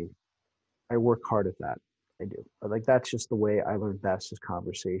I work hard at that. I do. Like, that's just the way I learn best, is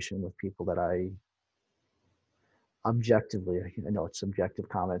conversation with people that I objectively, I know it's subjective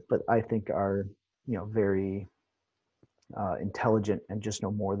comment, but I think are, very intelligent and just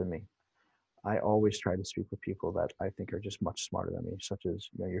know more than me. I always try to speak with people that I think are just much smarter than me, such as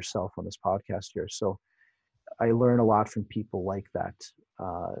yourself on this podcast here. So I learn a lot from people like that,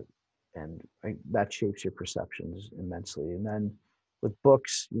 and that shapes your perceptions immensely. And then with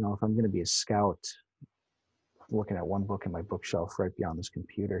books, if I'm going to be a scout, I'm looking at one book in my bookshelf right beyond this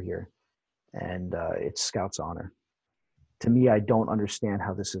computer here, and it's Scout's Honor. To me, I don't understand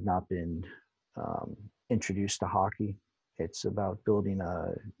how this has not been introduced to hockey. It's about building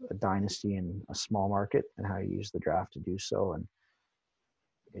a dynasty in a small market and how you use the draft to do so. And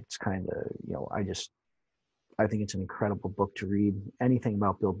it's kind of, I think it's an incredible book to read. Anything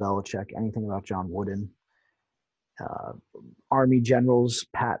about Bill Belichick, anything about John Wooden, Army generals,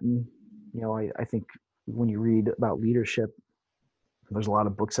 Patton. I think when you read about leadership, there's a lot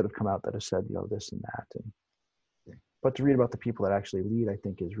of books that have come out that have said, this and that. But to read about the people that actually lead, I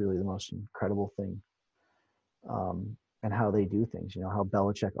think, is really the most incredible thing. And how they do things, how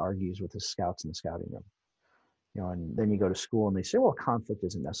Belichick argues with his scouts in the scouting room, and then you go to school and they say, well, conflict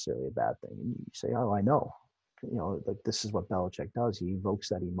isn't necessarily a bad thing. And you say, oh, I know, like, this is what Belichick does. He evokes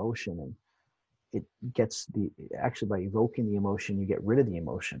that emotion, and it gets actually by evoking the emotion, you get rid of the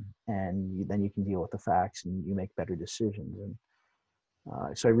emotion, and then you can deal with the facts and you make better decisions.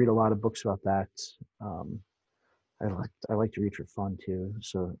 And so I read a lot of books about that. I like to read for fun too.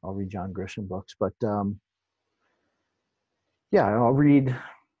 So I'll read John Grisham books, but, yeah, I'll read.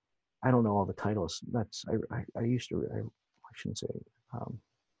 I don't know all the titles. I used to. I shouldn't say.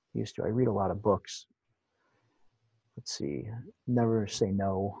 Used to. I read a lot of books. Let's see. Never Say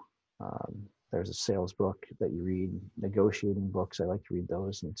No. There's a sales book that you read. Negotiating books. I like to read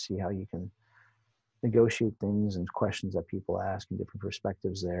those and see how you can negotiate things and questions that people ask and different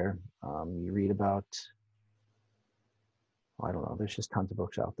perspectives there. You read about. I don't know. There's just tons of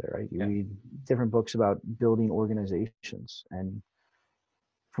books out there, right? You read different books about building organizations and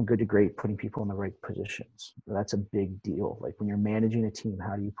from good to great, putting people in the right positions. That's a big deal. Like, when you're managing a team,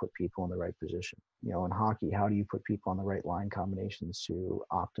 how do you put people in the right position? In hockey, how do you put people on the right line combinations to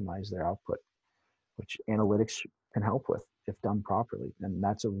optimize their output, which analytics can help with if done properly. And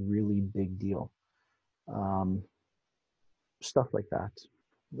that's a really big deal. Stuff like that.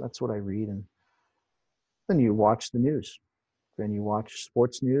 That's what I read. And then you watch the news. Then you watch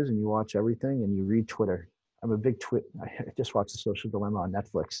sports news and you watch everything and you read Twitter. I'm a big I just watched The Social Dilemma on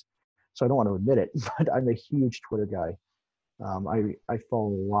Netflix, so I don't want to admit it, but I'm a huge Twitter guy. I follow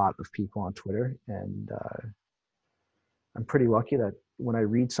a lot of people on Twitter, and I'm pretty lucky that when I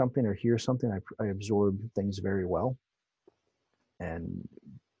read something or hear something, I absorb things very well. And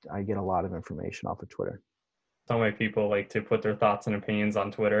I get a lot of information off of Twitter. So many people like to put their thoughts and opinions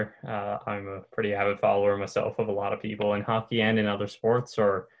on Twitter. I'm a pretty avid follower myself of a lot of people in hockey and in other sports,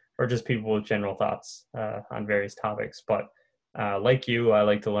 or just people with general thoughts on various topics. But like you, I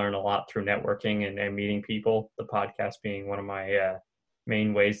like to learn a lot through networking and meeting people. The podcast being one of my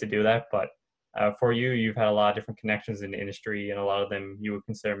main ways to do that. But for you, you've had a lot of different connections in the industry, and a lot of them you would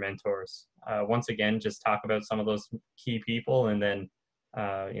consider mentors. Once again, just talk about some of those key people, and then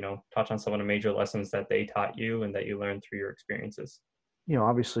touch on some of the major lessons that they taught you and that you learned through your experiences.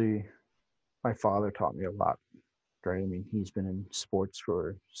 Obviously, my father taught me a lot, right? I mean, he's been in sports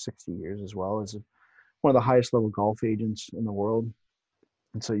for 60 years as well as one of the highest level golf agents in the world.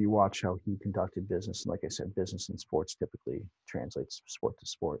 And so you watch how he conducted business. And like I said, business and sports typically translates sport to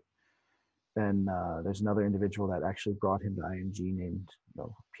sport. Then there's another individual that actually brought him to IMG named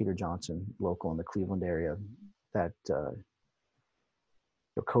Peter Johnson, local in the Cleveland area, that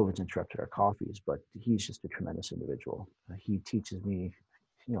COVID's interrupted our coffees, but he's just a tremendous individual. He teaches me,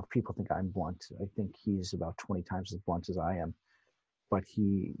 if people think I'm blunt, I think he's about 20 times as blunt as I am. But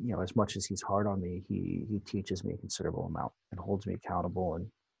he, as much as he's hard on me, he teaches me a considerable amount and holds me accountable and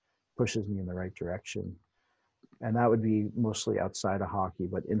pushes me in the right direction. And that would be mostly outside of hockey.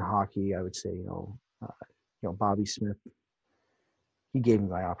 But in hockey, I would say, Bobby Smith, he gave me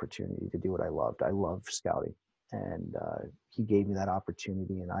my opportunity to do what I loved. I love scouting. And he gave me that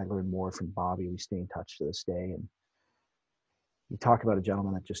opportunity, and I learned more from Bobby. We stay in touch to this day. And you talk about a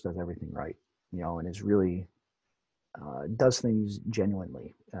gentleman that just does everything right, and is really does things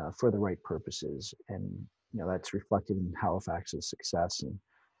genuinely for the right purposes. And, that's reflected in Halifax's success. And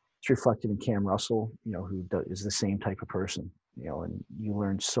it's reflected in Cam Russell, who is the same type of person, and you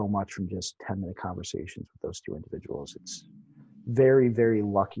learn so much from just 10-minute conversations with those two individuals. It's very, very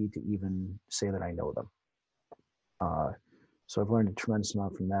lucky to even say that I know them. So I've learned a tremendous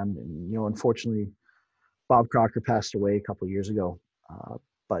amount from them. And, unfortunately, Bob Crocker passed away a couple of years ago.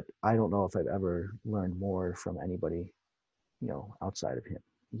 But I don't know if I've ever learned more from anybody, outside of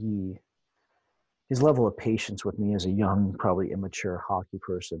him. His level of patience with me as a young, probably immature hockey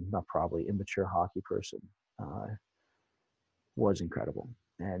person, was incredible.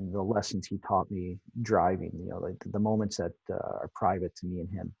 And the lessons he taught me driving, like the moments that are private to me and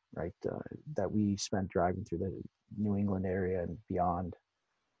him, right? That we spent driving through the New England area and beyond.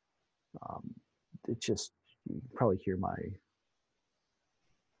 It just, you probably hear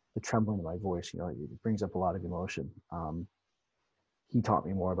the trembling of my voice, it brings up a lot of emotion. He taught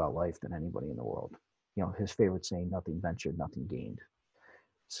me more about life than anybody in the world. His favorite saying, nothing ventured, nothing gained.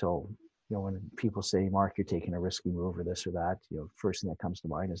 So, when people say, Mark, you're taking a risky move or this or that, first thing that comes to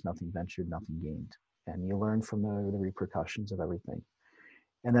mind is nothing ventured, nothing gained. And you learn from the repercussions of everything.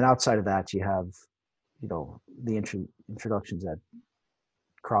 And then outside of that, you have, the introductions that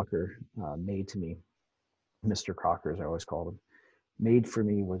Crocker made to me. Mr. Crocker, as I always called him, made for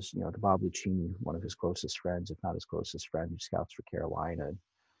me was, the Bob Lucchini, one of his closest friends, if not his closest friend, who scouts for Carolina.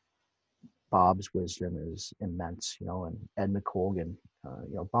 Bob's wisdom is immense, and Ed McColgan,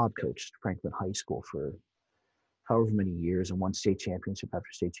 Bob coached Franklin High School for however many years and won state championship after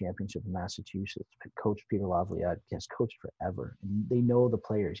state championship in Massachusetts. Coach Peter Laviolette has coached forever. And they know the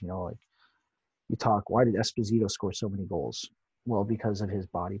players, like you talk, why did Esposito score so many goals? Well, because of his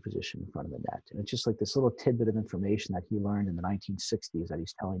body position in front of the net. And it's just like this little tidbit of information that he learned in the 1960s that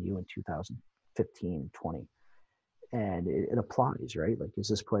he's telling you in 2015, 20. And it applies, right? Like, is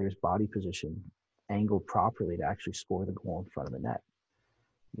this player's body position angled properly to actually score the goal in front of the net?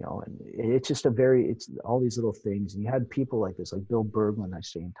 And it's just it's all these little things. And you had people like this, like Bill Berglund I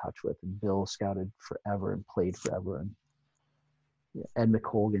stay in touch with, and Bill scouted forever and played forever. And Ed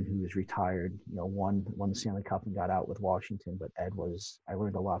McColgan, who was retired, won the Stanley Cup and got out with Washington. But I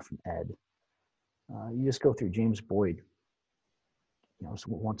learned a lot from Ed. You just go through James Boyd. So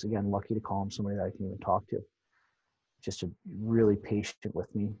once again, lucky to call him somebody that I can even talk to. Just really patient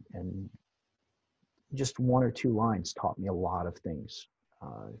with me, and just one or two lines taught me a lot of things.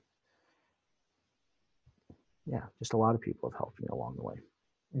 Just a lot of people have helped me along the way.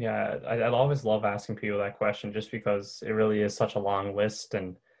 Yeah, I always love asking people that question just because it really is such a long list.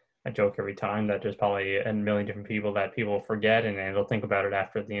 And I joke every time that there's probably a million different people that people forget and they'll think about it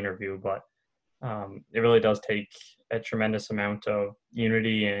after the interview. But it really does take a tremendous amount of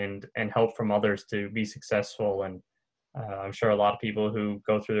unity and help from others to be successful. And I'm sure a lot of people who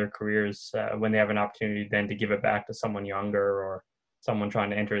go through their careers, when they have an opportunity then to give it back to someone younger or someone trying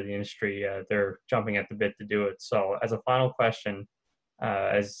to enter the industry, they're jumping at the bit to do it. So as a final question,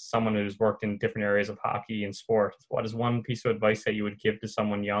 as someone who's worked in different areas of hockey and sport, what is one piece of advice that you would give to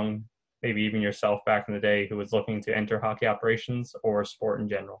someone young maybe even yourself back in the day who was looking to enter hockey operations or sport in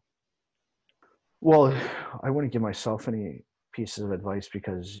general? Well, I wouldn't give myself any pieces of advice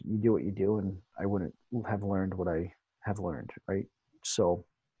because you do what you do, and I wouldn't have learned what I have learned, right? So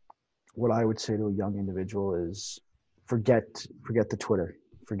what I would say to a young individual is forget the Twitter,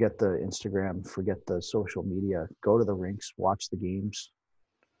 forget the Instagram, forget the social media. Go to the rinks, watch the games.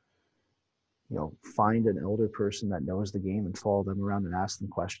 Find an elder person that knows the game and follow them around and ask them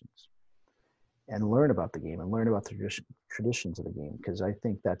questions and learn about the game and learn about the traditions of the game. Because I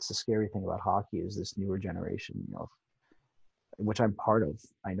think that's the scary thing about hockey is this newer generation, which I'm part of.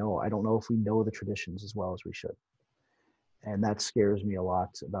 I don't know if we know the traditions as well as we should. And that scares me a lot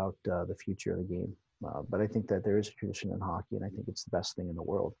about the future of the game. But I think that there is a tradition in hockey, and I think it's the best thing in the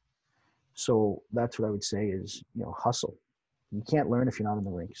world. So that's what I would say is, hustle. You can't learn if you're not in the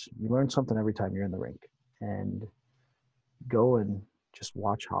rinks. You learn something every time you're in the rink. And go and just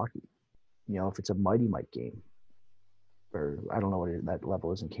watch hockey. If it's a Mighty Mike game, or I don't know what that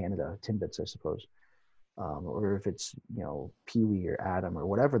level is in Canada, Timbits, I suppose. Or if it's, Pee Wee or Adam or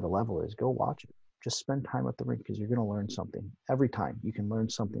whatever the level is, go watch it. Just spend time at the rink because you're going to learn something every time. You can learn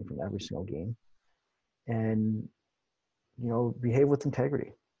something from every single game, and behave with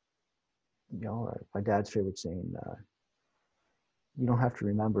integrity. My dad's favorite saying: "You don't have to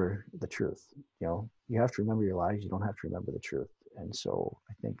remember the truth. You have to remember your lies. You don't have to remember the truth." And so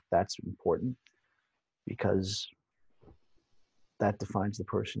I think that's important because that defines the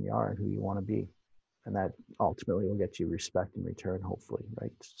person you are and who you want to be, and that ultimately will get you respect in return, hopefully,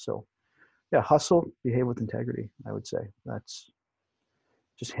 right? So. Yeah, hustle, behave with integrity, I would say. That's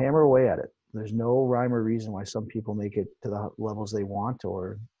just hammer away at it. There's no rhyme or reason why some people make it to the levels they want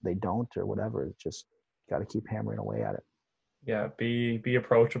or they don't or whatever. It's just got to keep hammering away at it. Yeah, be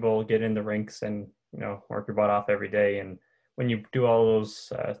approachable, get in the rinks and, work your butt off every day. And when you do all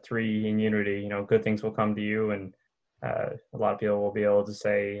those three in unity, good things will come to you. And a lot of people will be able to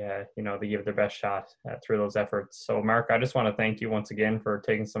say, they give their best shot through those efforts. So, Mark, I just want to thank you once again for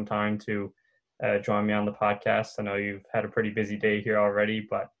taking some time to join me on the podcast. I know you've had a pretty busy day here already,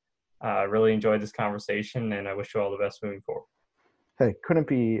 but really enjoyed this conversation, and I wish you all the best moving forward. Hey, couldn't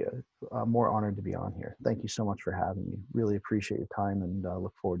be more honored to be on here. Thank you so much for having me. Really appreciate your time, and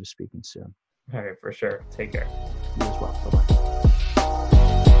look forward to speaking soon. All right, for sure. Take care. You as well. Bye-bye.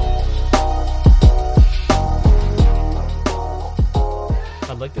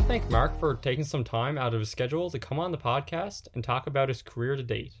 I'd like to thank Mark for taking some time out of his schedule to come on the podcast and talk about his career to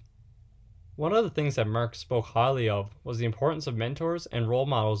date. One of the things that Mark spoke highly of was the importance of mentors and role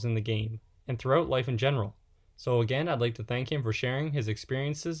models in the game and throughout life in general. So again, I'd like to thank him for sharing his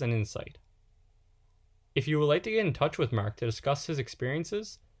experiences and insight. If you would like to get in touch with Mark to discuss his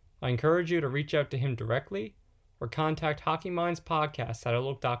experiences, I encourage you to reach out to him directly or contact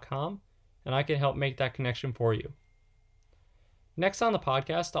HockeyMindsPodcast@outlook.com and I can help make that connection for you. Next on the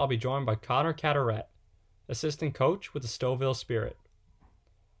podcast, I'll be joined by Connor Cataret, assistant coach with the Stouffville Spirit.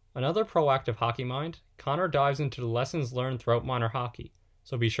 Another proactive hockey mind, Connor dives into the lessons learned throughout minor hockey,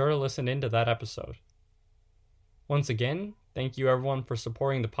 so be sure to listen into that episode. Once again, thank you everyone for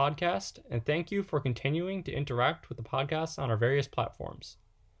supporting the podcast, and thank you for continuing to interact with the podcast on our various platforms.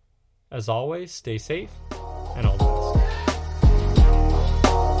 As always, stay safe, and all the